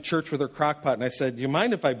walking up to church with her crock pot. And I said, do you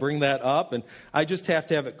mind if I bring that up? And I just have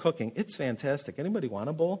to have it cooking. It's fantastic. Anybody want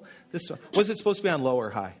a bowl? Was it supposed to be on low or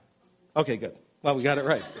high? Okay, good. Well, we got it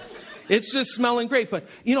right. It's just smelling great. But,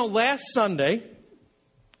 last Sunday,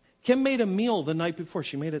 Kim made a meal the night before.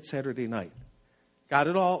 She made it Saturday night. Got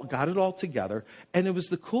it all together. And it was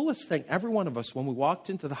the coolest thing. Every one of us, when we walked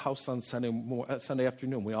into the house on Sunday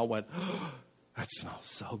afternoon, we all went, oh, that smells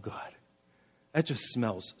so good. That just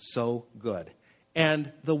smells so good.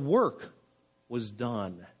 And the work was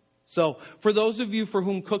done. So for those of you for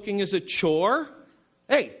whom cooking is a chore,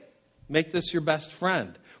 hey, make this your best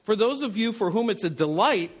friend. For those of you for whom it's a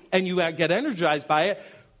delight and you get energized by it,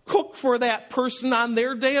 cook for that person on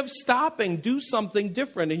their day of stopping. Do something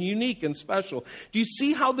different and unique and special. Do you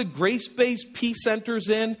see how the grace-based piece enters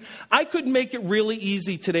in? I could make it really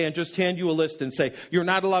easy today and just hand you a list and say, you're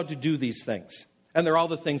not allowed to do these things. And they're all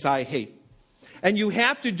the things I hate. And you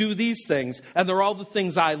have to do these things, and they're all the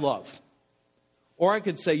things I love. Or I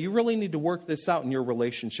could say, you really need to work this out in your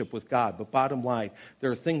relationship with God. But bottom line,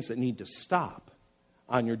 there are things that need to stop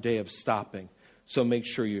on your day of stopping. So make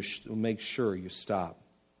sure you stop.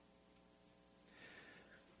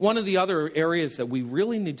 One of the other areas that we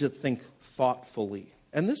really need to think thoughtfully,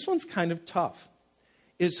 and this one's kind of tough,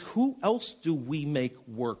 is who else do we make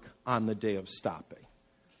work on the day of stopping?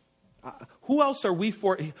 Who else are we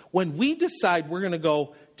for? When we decide we're going to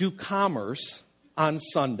go do commerce on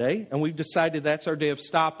Sunday, and we've decided that's our day of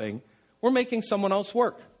stopping, we're making someone else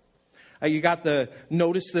work. You got the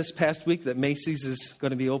notice this past week that Macy's is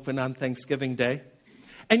going to be open on Thanksgiving Day.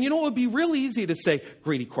 And it would be really easy to say,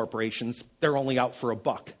 greedy corporations, they're only out for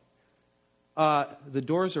 $1. The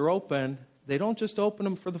doors are open. They don't just open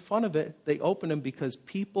them for the fun of it. They open them because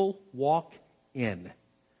people walk in.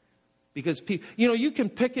 Because people, you can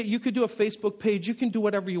pick it. You could do a Facebook page. You can do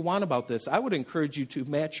whatever you want about this. I would encourage you to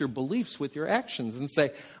match your beliefs with your actions and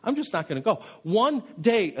say, I'm just not going to go. One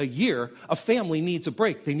day a year, a family needs a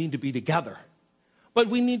break. They need to be together. But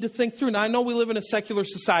we need to think through. Now, I know we live in a secular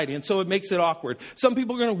society, and so it makes it awkward. Some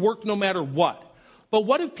people are going to work no matter what. But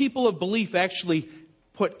what if people of belief actually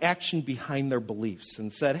put action behind their beliefs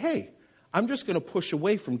and said, hey, I'm just going to push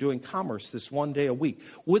away from doing commerce this one day a week.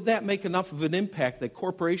 Would that make enough of an impact that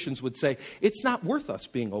corporations would say, it's not worth us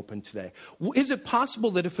being open today? Is it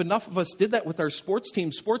possible that if enough of us did that with our sports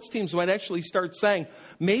teams might actually start saying,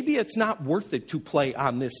 maybe it's not worth it to play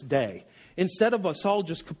on this day, instead of us all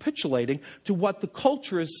just capitulating to what the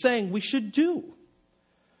culture is saying we should do?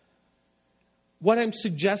 What I'm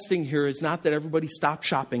suggesting here is not that everybody stop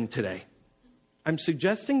shopping today. I'm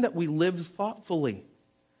suggesting that we live thoughtfully.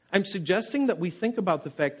 I'm suggesting that we think about the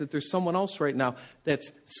fact that there's someone else right now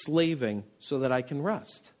that's slaving so that I can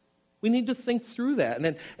rest. We need to think through that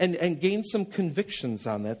and gain some convictions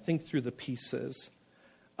on that. Think through the pieces.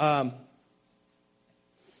 So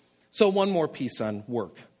one more piece on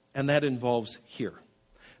work, and that involves here.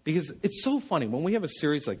 Because it's so funny, when we have a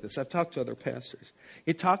series like this, I've talked to other pastors,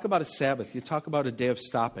 you talk about a Sabbath, you talk about a day of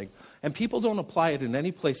stopping, and people don't apply it in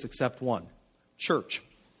any place except one, church.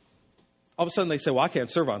 All of a sudden they say, well, I can't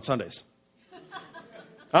serve on Sundays.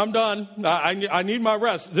 I'm done. I need my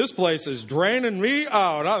rest. This place is draining me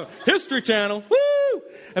out. History Channel, woo!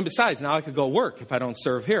 And besides, now I could go work if I don't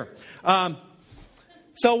serve here.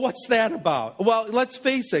 So what's that about? Well, let's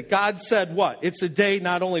face it. God said what? It's a day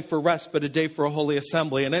not only for rest, but a day for a holy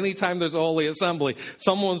assembly. And anytime there's a holy assembly,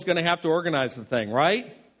 someone's going to have to organize the thing,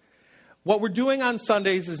 right? What we're doing on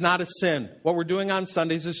Sundays is not a sin. What we're doing on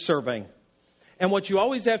Sundays is serving. And what you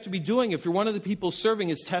always have to be doing, if you're one of the people serving,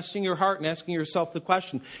 is testing your heart and asking yourself the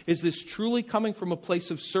question, is this truly coming from a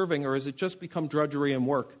place of serving, or has it just become drudgery and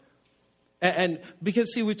work? And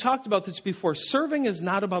because, see, we talked about this before. Serving is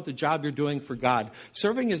not about the job you're doing for God.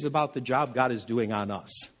 Serving is about the job God is doing on us.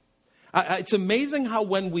 It's amazing how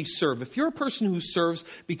when we serve, if you're a person who serves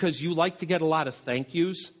because you like to get a lot of thank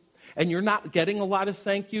yous, and you're not getting a lot of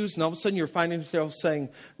thank yous, and all of a sudden you're finding yourself saying,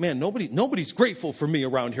 man, nobody's grateful for me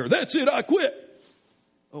around here. That's it, I quit.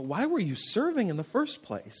 Well, why were you serving in the first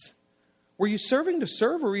place? Were you serving to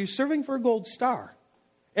serve, or were you serving for a gold star?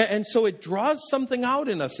 And so it draws something out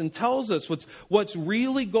in us and tells us what's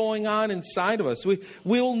really going on inside of us.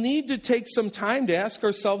 We'll need to take some time to ask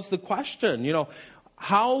ourselves the question,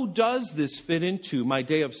 how does this fit into my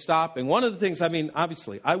day of stopping? One of the things,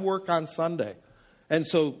 obviously, I work on Sunday. And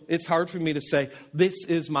so it's hard for me to say, this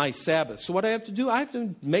is my Sabbath. So what I have to do, I have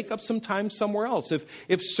to make up some time somewhere else.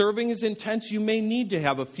 If serving is intense, you may need to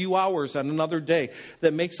have a few hours on another day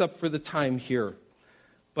that makes up for the time here.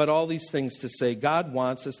 But all these things to say, God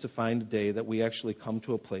wants us to find a day that we actually come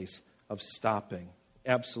to a place of stopping,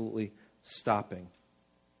 absolutely stopping.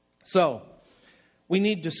 So we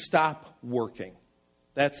need to stop working.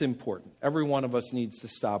 That's important. Every one of us needs to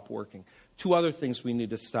stop working. Two other things we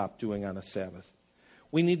need to stop doing on a Sabbath.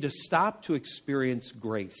 We need to stop to experience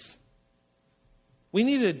grace. We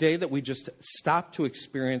need a day that we just stop to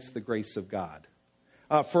experience the grace of God.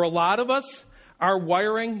 For a lot of us, our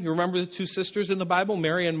wiring, you remember the two sisters in the Bible,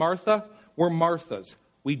 Mary and Martha? We're Marthas.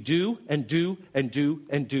 We do and do and do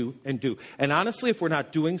and do and do. And honestly, if we're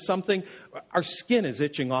not doing something, our skin is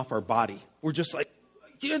itching off our body. We're just like,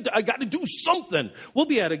 yeah, I got to do something. We'll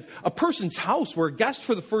be at a person's house. We're a guest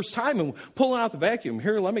for the first time and pulling out the vacuum.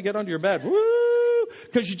 Here, let me get under your bed. Woo!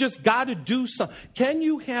 Because you just got to do something. Can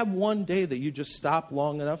you have one day that you just stop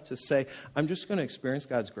long enough to say, I'm just going to experience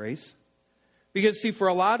God's grace? Because, see, for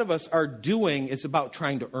a lot of us, our doing is about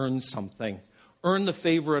trying to earn something. Earn the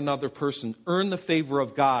favor of another person. Earn the favor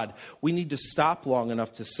of God. We need to stop long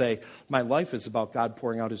enough to say, my life is about God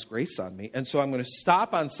pouring out His grace on me. And so I'm going to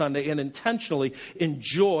stop on Sunday and intentionally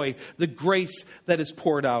enjoy the grace that is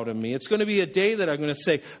poured out on me. It's going to be a day that I'm going to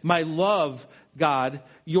say, my love, God,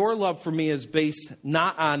 your love for me is based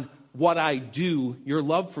not on what I do. Your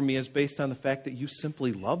love for me is based on the fact that you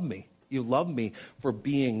simply love me. You love me for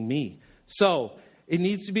being me. So it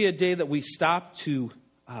needs to be a day that we stop to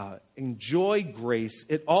enjoy grace.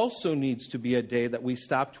 It also needs to be a day that we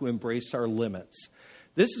stop to embrace our limits.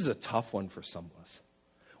 This is a tough one for some of us.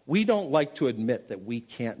 We don't like to admit that we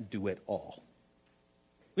can't do it all.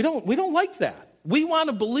 We don't like that. We want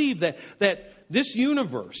to believe that this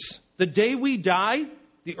universe, the day we die,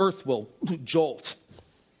 the earth will jolt.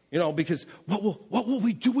 Because what will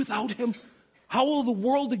we do without Him? How will the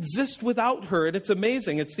world exist without her? And it's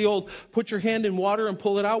amazing. It's the old put your hand in water and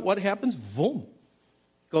pull it out. What happens? Boom.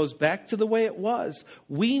 Goes back to the way it was.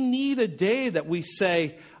 We need a day that we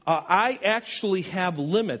say, I actually have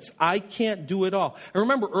limits. I can't do it all. I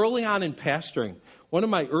remember early on in pastoring, one of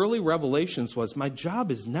my early revelations was my job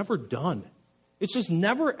is never done. It's just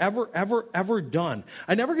never, ever, ever, ever done.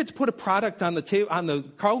 I never get to put a product on the table, on the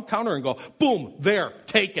counter and go, boom, there,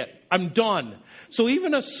 take it. I'm done. So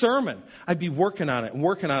even a sermon, I'd be working on it and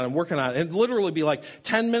working on it and working on it. And literally be like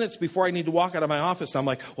 10 minutes before I need to walk out of my office. I'm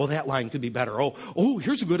like, well, that line could be better. Oh,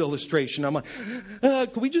 here's a good illustration. I'm like,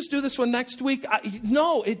 can we just do this one next week?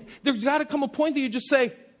 There's got to come a point that you just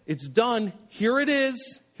say, it's done. Here it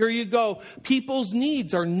is. Here you go. People's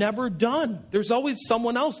needs are never done. There's always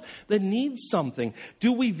someone else that needs something.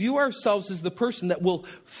 Do we view ourselves as the person that will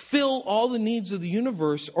fill all the needs of the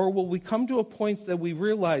universe, or will we come to a point that we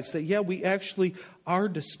realize that, we actually are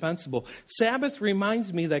dispensable? Sabbath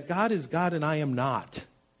reminds me that God is God and I am not.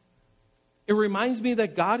 It reminds me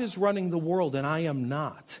that God is running the world and I am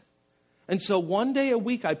not. And so one day a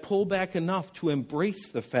week, I pull back enough to embrace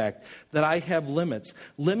the fact that I have limits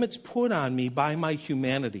put on me by my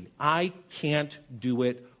humanity. I can't do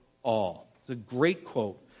it all. It's a great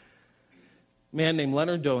quote. A man named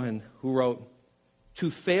Leonard Dohen, who wrote, "To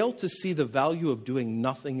fail to see the value of doing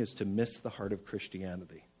nothing is to miss the heart of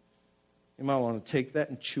Christianity." You might want to take that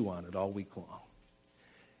and chew on it all week long.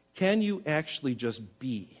 Can you actually just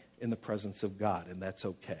be in the presence of God and that's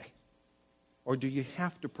okay? Or do you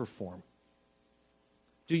have to perform?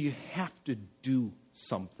 Do you have to do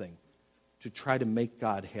something to try to make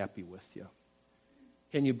God happy with you?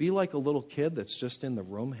 Can you be like a little kid that's just in the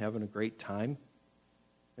room having a great time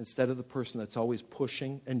instead of the person that's always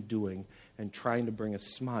pushing and doing and trying to bring a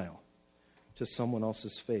smile to someone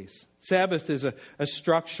else's face? Sabbath is a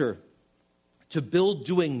structure to build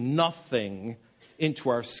doing nothing into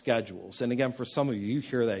our schedules. And again, for some of you, you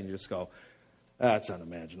hear that and you just go, that's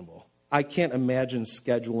unimaginable. I can't imagine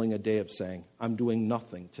scheduling a day of saying, I'm doing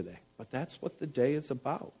nothing today. But that's what the day is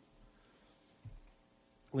about.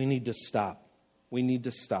 We need to stop. We need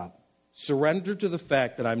to stop. Surrender to the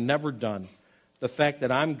fact that I'm never done. The fact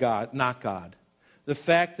that I'm God, not God. The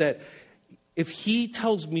fact that if He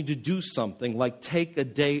tells me to do something, like take a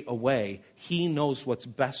day away, He knows what's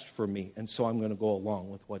best for me. And so I'm going to go along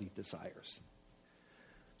with what He desires.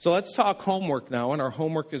 So let's talk homework now. And our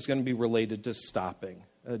homework is going to be related to stopping.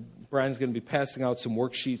 Brian's going to be passing out some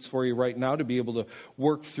worksheets for you right now to be able to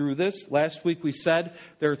work through this. Last week we said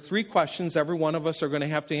there are 3 questions every one of us are going to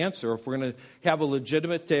have to answer if we're going to have a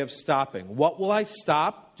legitimate day of stopping. What will I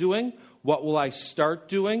stop doing? What will I start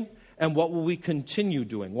doing? And what will we continue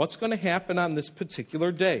doing? What's going to happen on this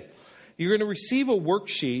particular day? You're going to receive a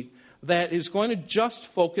worksheet that is going to just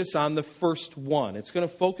focus on the first one. It's going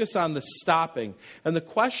to focus on the stopping. And the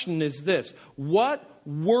question is this: what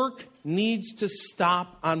work needs to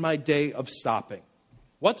stop on my day of stopping?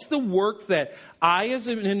 What's the work that I as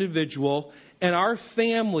an individual and our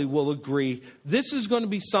family will agree, this is going to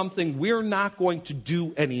be something we're not going to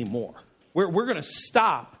do anymore? We're going to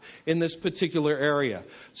stop in this particular area.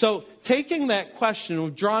 So taking that question,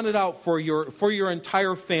 we've drawn it out for your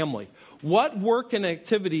entire family. What work and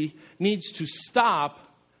activity needs to stop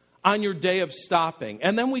on your day of stopping?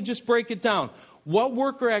 And then we just break it down. What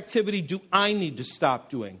work or activity do I need to stop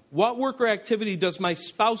doing? What work or activity does my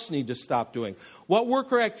spouse need to stop doing? What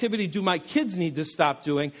work or activity do my kids need to stop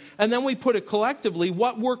doing? And then we put it collectively,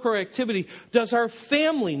 what work or activity does our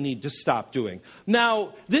family need to stop doing?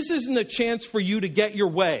 Now, this isn't a chance for you to get your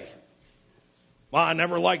way. Well, I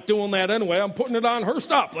never liked doing that anyway. I'm putting it on her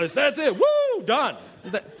stop list. That's it. Woo! Done.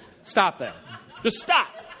 Stop that. Just stop.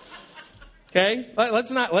 Okay?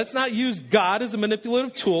 Let's not use God as a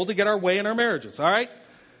manipulative tool to get our way in our marriages, all right?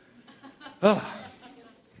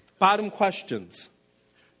 Bottom questions.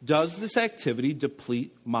 Does this activity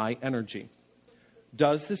deplete my energy?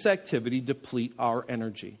 Does this activity deplete our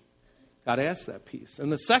energy? Got to ask that piece.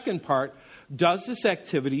 And the second part, does this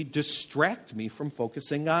activity distract me from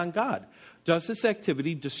focusing on God? Does this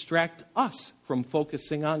activity distract us from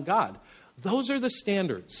focusing on God? Those are the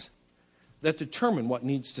standards that determine what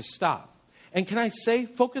needs to stop. And can I say,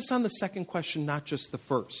 focus on the second question, not just the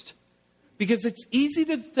first. Because it's easy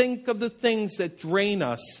to think of the things that drain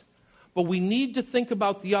us, but we need to think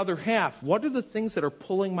about the other half. What are the things that are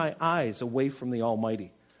pulling my eyes away from the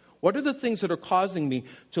Almighty? What are the things that are causing me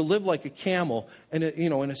to live like a camel in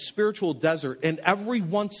a spiritual desert, and every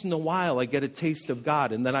once in a while I get a taste of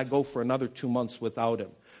God, and then I go for another 2 months without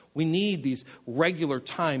Him? We need these regular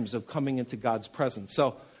times of coming into God's presence.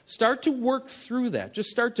 So start to work through that. Just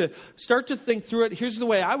start to think through it. Here's the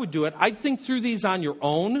way I would do it. I'd think through these on your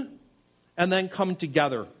own and then come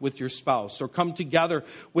together with your spouse or come together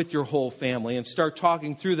with your whole family and start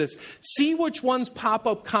talking through this. See which ones pop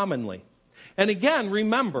up commonly. And again,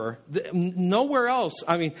 remember, nowhere else,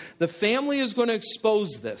 the family is going to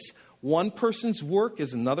expose this. One person's work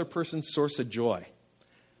is another person's source of joy.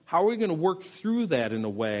 How are we going to work through that in a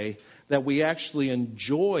way that we actually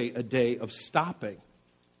enjoy a day of stopping?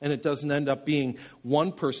 And it doesn't end up being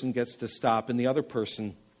one person gets to stop and the other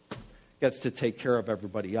person gets to take care of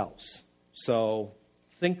everybody else. So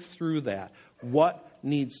think through that. What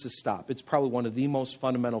needs to stop? It's probably one of the most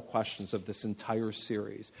fundamental questions of this entire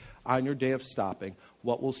series. On your day of stopping,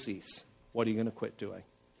 what will cease? What are you going to quit doing?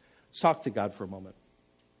 Let's talk to God for a moment.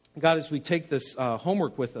 God, as we take this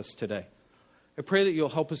homework with us today, I pray that you'll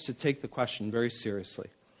help us to take the question very seriously.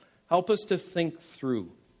 Help us to think through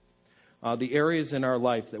the areas in our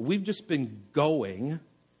life that we've just been going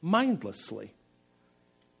mindlessly.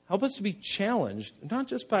 Help us to be challenged, not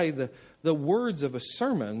just by the words of a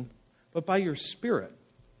sermon, but by your Spirit.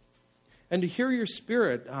 And to hear your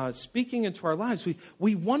Spirit speaking into our lives,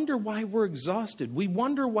 we wonder why we're exhausted. We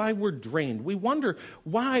wonder why we're drained. We wonder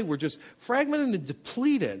why we're just fragmented and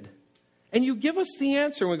depleted. And you give us the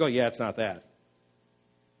answer, and we go, yeah, it's not that.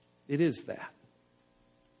 It is that.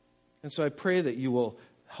 And so I pray that you will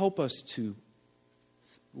help us to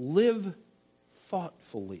live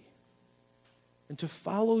thoughtfully and to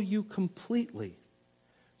follow you completely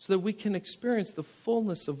so that we can experience the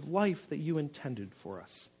fullness of life that you intended for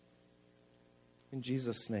us. In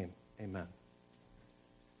Jesus' name, amen.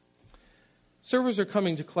 Servers are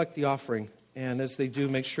coming to collect the offering, and as they do,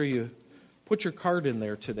 make sure you put your card in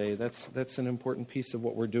there today. That's an important piece of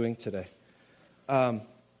what we're doing today.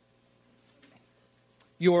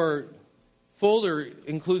 Your folder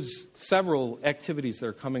includes several activities that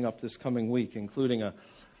are coming up this coming week, including a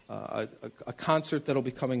concert that will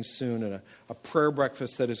be coming soon and a prayer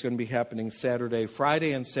breakfast that is going to be happening Saturday.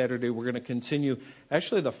 Friday and Saturday, we're going to continue,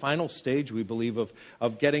 actually the final stage, we believe,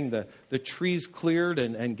 of getting the trees cleared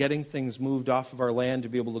and getting things moved off of our land to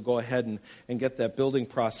be able to go ahead and get that building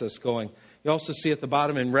process going. You also see at the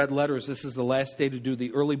bottom in red letters, this is the last day to do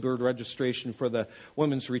the early bird registration for the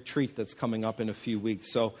women's retreat that's coming up in a few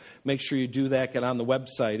weeks. So make sure you do that. Get on the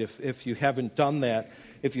website if you haven't done that,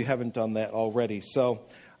 already. So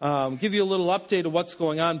give you a little update of what's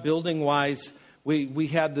going on building-wise. We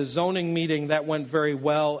had the zoning meeting. That went very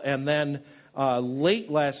well. And then late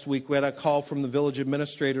last week, we had a call from the village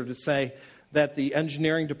administrator to say that the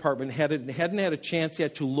engineering department hadn't had a chance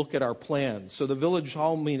yet to look at our plans. So the village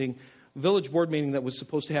board meeting that was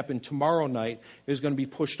supposed to happen tomorrow night is going to be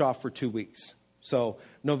pushed off for 2 weeks. So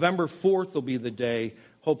November 4th will be the day,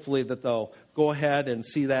 hopefully, that they'll go ahead and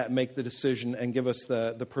see that and make the decision and give us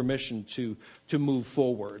the permission to move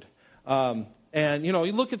forward. And, you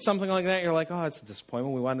look at something like that, and you're like, oh, it's a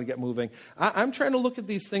disappointment. We wanted to get moving. I'm trying to look at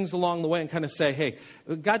these things along the way and kind of say, hey,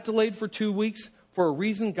 it got delayed for 2 weeks. For a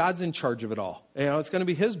reason, God's in charge of it all. It's going to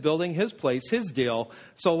be His building, His place, His deal.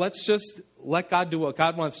 So let's just let God do what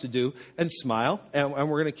God wants to do and smile, and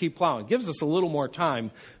we're going to keep plowing. It gives us a little more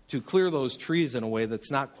time to clear those trees in a way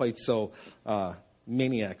that's not quite so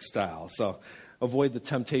maniac style. So avoid the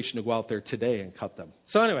temptation to go out there today and cut them.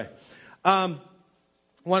 So anyway, I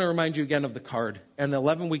want to remind you again of the card and the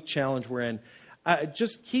 11-week challenge we're in.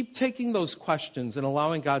 Just keep taking those questions and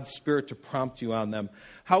allowing God's Spirit to prompt you on them.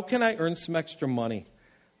 How can I earn some extra money?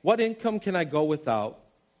 What income can I go without?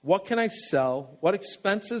 What can I sell? What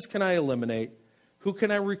expenses can I eliminate? Who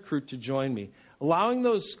can I recruit to join me? Allowing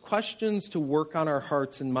those questions to work on our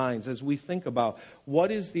hearts and minds as we think about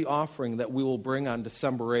what is the offering that we will bring on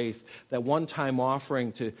December 8th, that one-time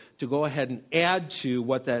offering to go ahead and add to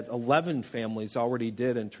what that 11 families already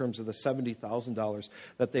did in terms of the $70,000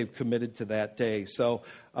 that they've committed to that day. So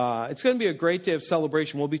it's going to be a great day of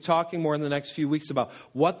celebration. We'll be talking more in the next few weeks about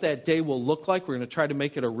what that day will look like. We're going to try to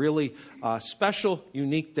make it a really special,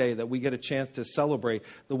 unique day that we get a chance to celebrate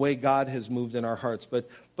the way God has moved in our hearts. But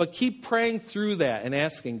keep praying through that and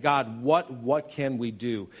asking God, what can we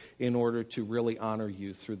do in order to really honor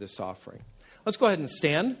you through this offering? Let's go ahead and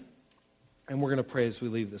stand, and we're going to pray as we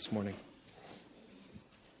leave this morning.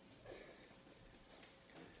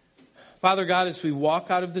 Father God, as we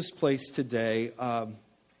walk out of this place today,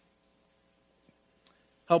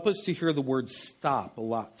 help us to hear the word stop a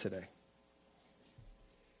lot today.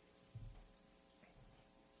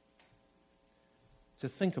 To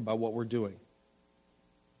think about what we're doing.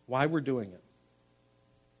 Why we're doing it.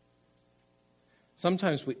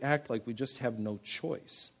 Sometimes we act like we just have no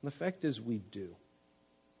choice. And the fact is we do.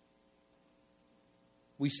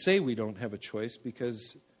 We say we don't have a choice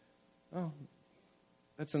because,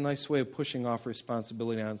 that's a nice way of pushing off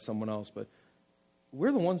responsibility on someone else. But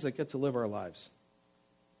we're the ones that get to live our lives.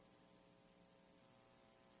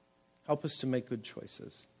 Help us to make good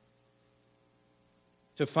choices.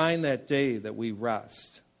 To find that day that we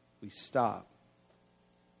rest, we stop.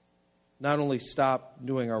 Not only stop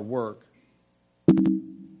doing our work,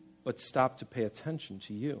 but but stop to pay attention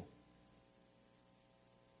to you.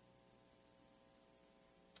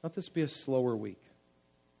 Let this be a slower week.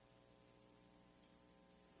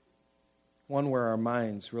 One where our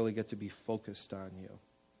minds really get to be focused on you,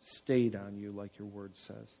 stayed on you, like your word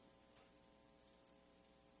says.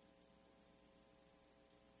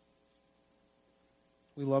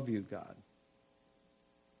 We love you, God.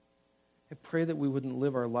 I pray that we wouldn't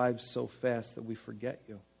live our lives so fast that we forget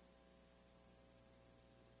you.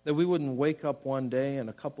 That we wouldn't wake up one day and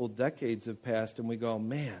a couple of decades have passed and we go,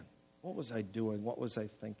 man, what was I doing? What was I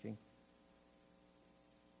thinking?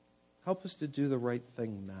 Help us to do the right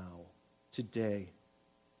thing now, today,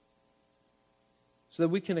 so that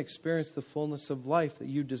we can experience the fullness of life that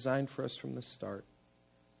you designed for us from the start.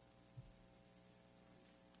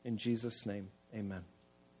 In Jesus' name, amen.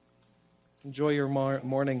 Enjoy your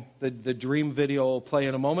morning. The dream video will play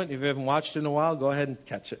in a moment. If you haven't watched it in a while, go ahead and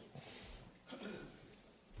catch it.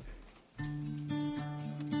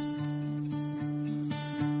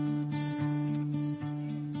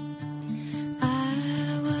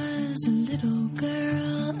 I was a little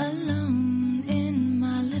girl alone in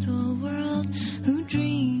my little world who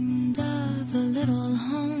dreamed of a little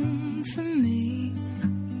home for me.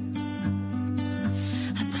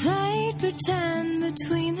 I played pretend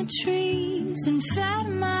between the trees and fed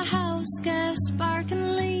my house gas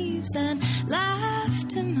sparking leaves and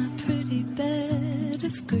laughed in my pretty bed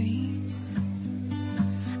of green.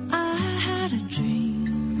 I had a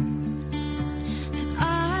dream that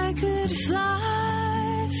I could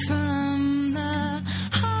fly from the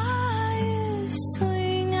highest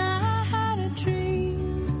swing. I had a dream.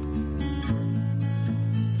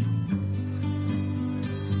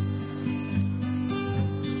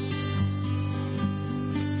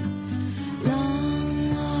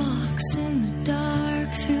 Long walks in the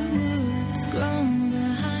dark through woods grown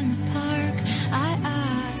behind the park. I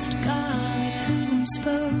asked God who I'm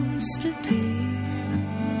supposed to be.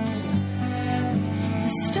 The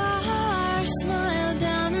stars smiled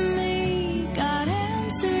down at me. God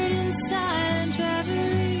answered in silent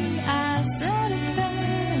reverie. I said a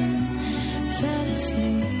prayer and fell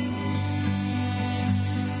asleep.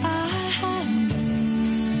 I had a dream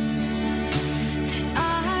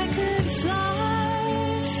that I could fly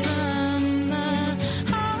from the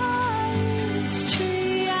highest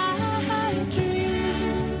tree. I had a dream.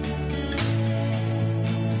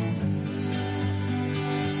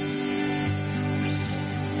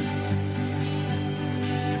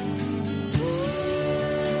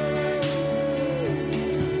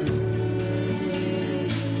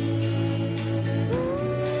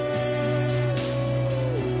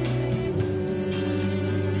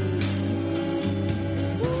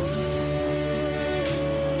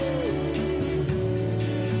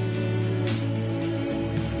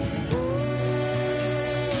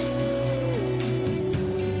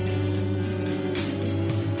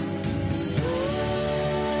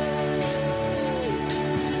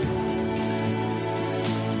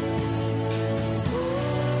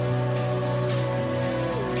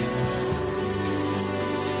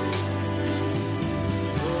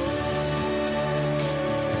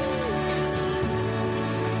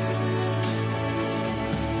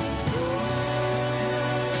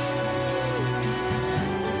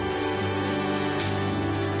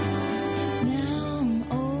 Now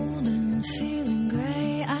I'm old and feeling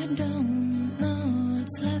gray. I don't know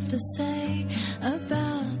what's left to say.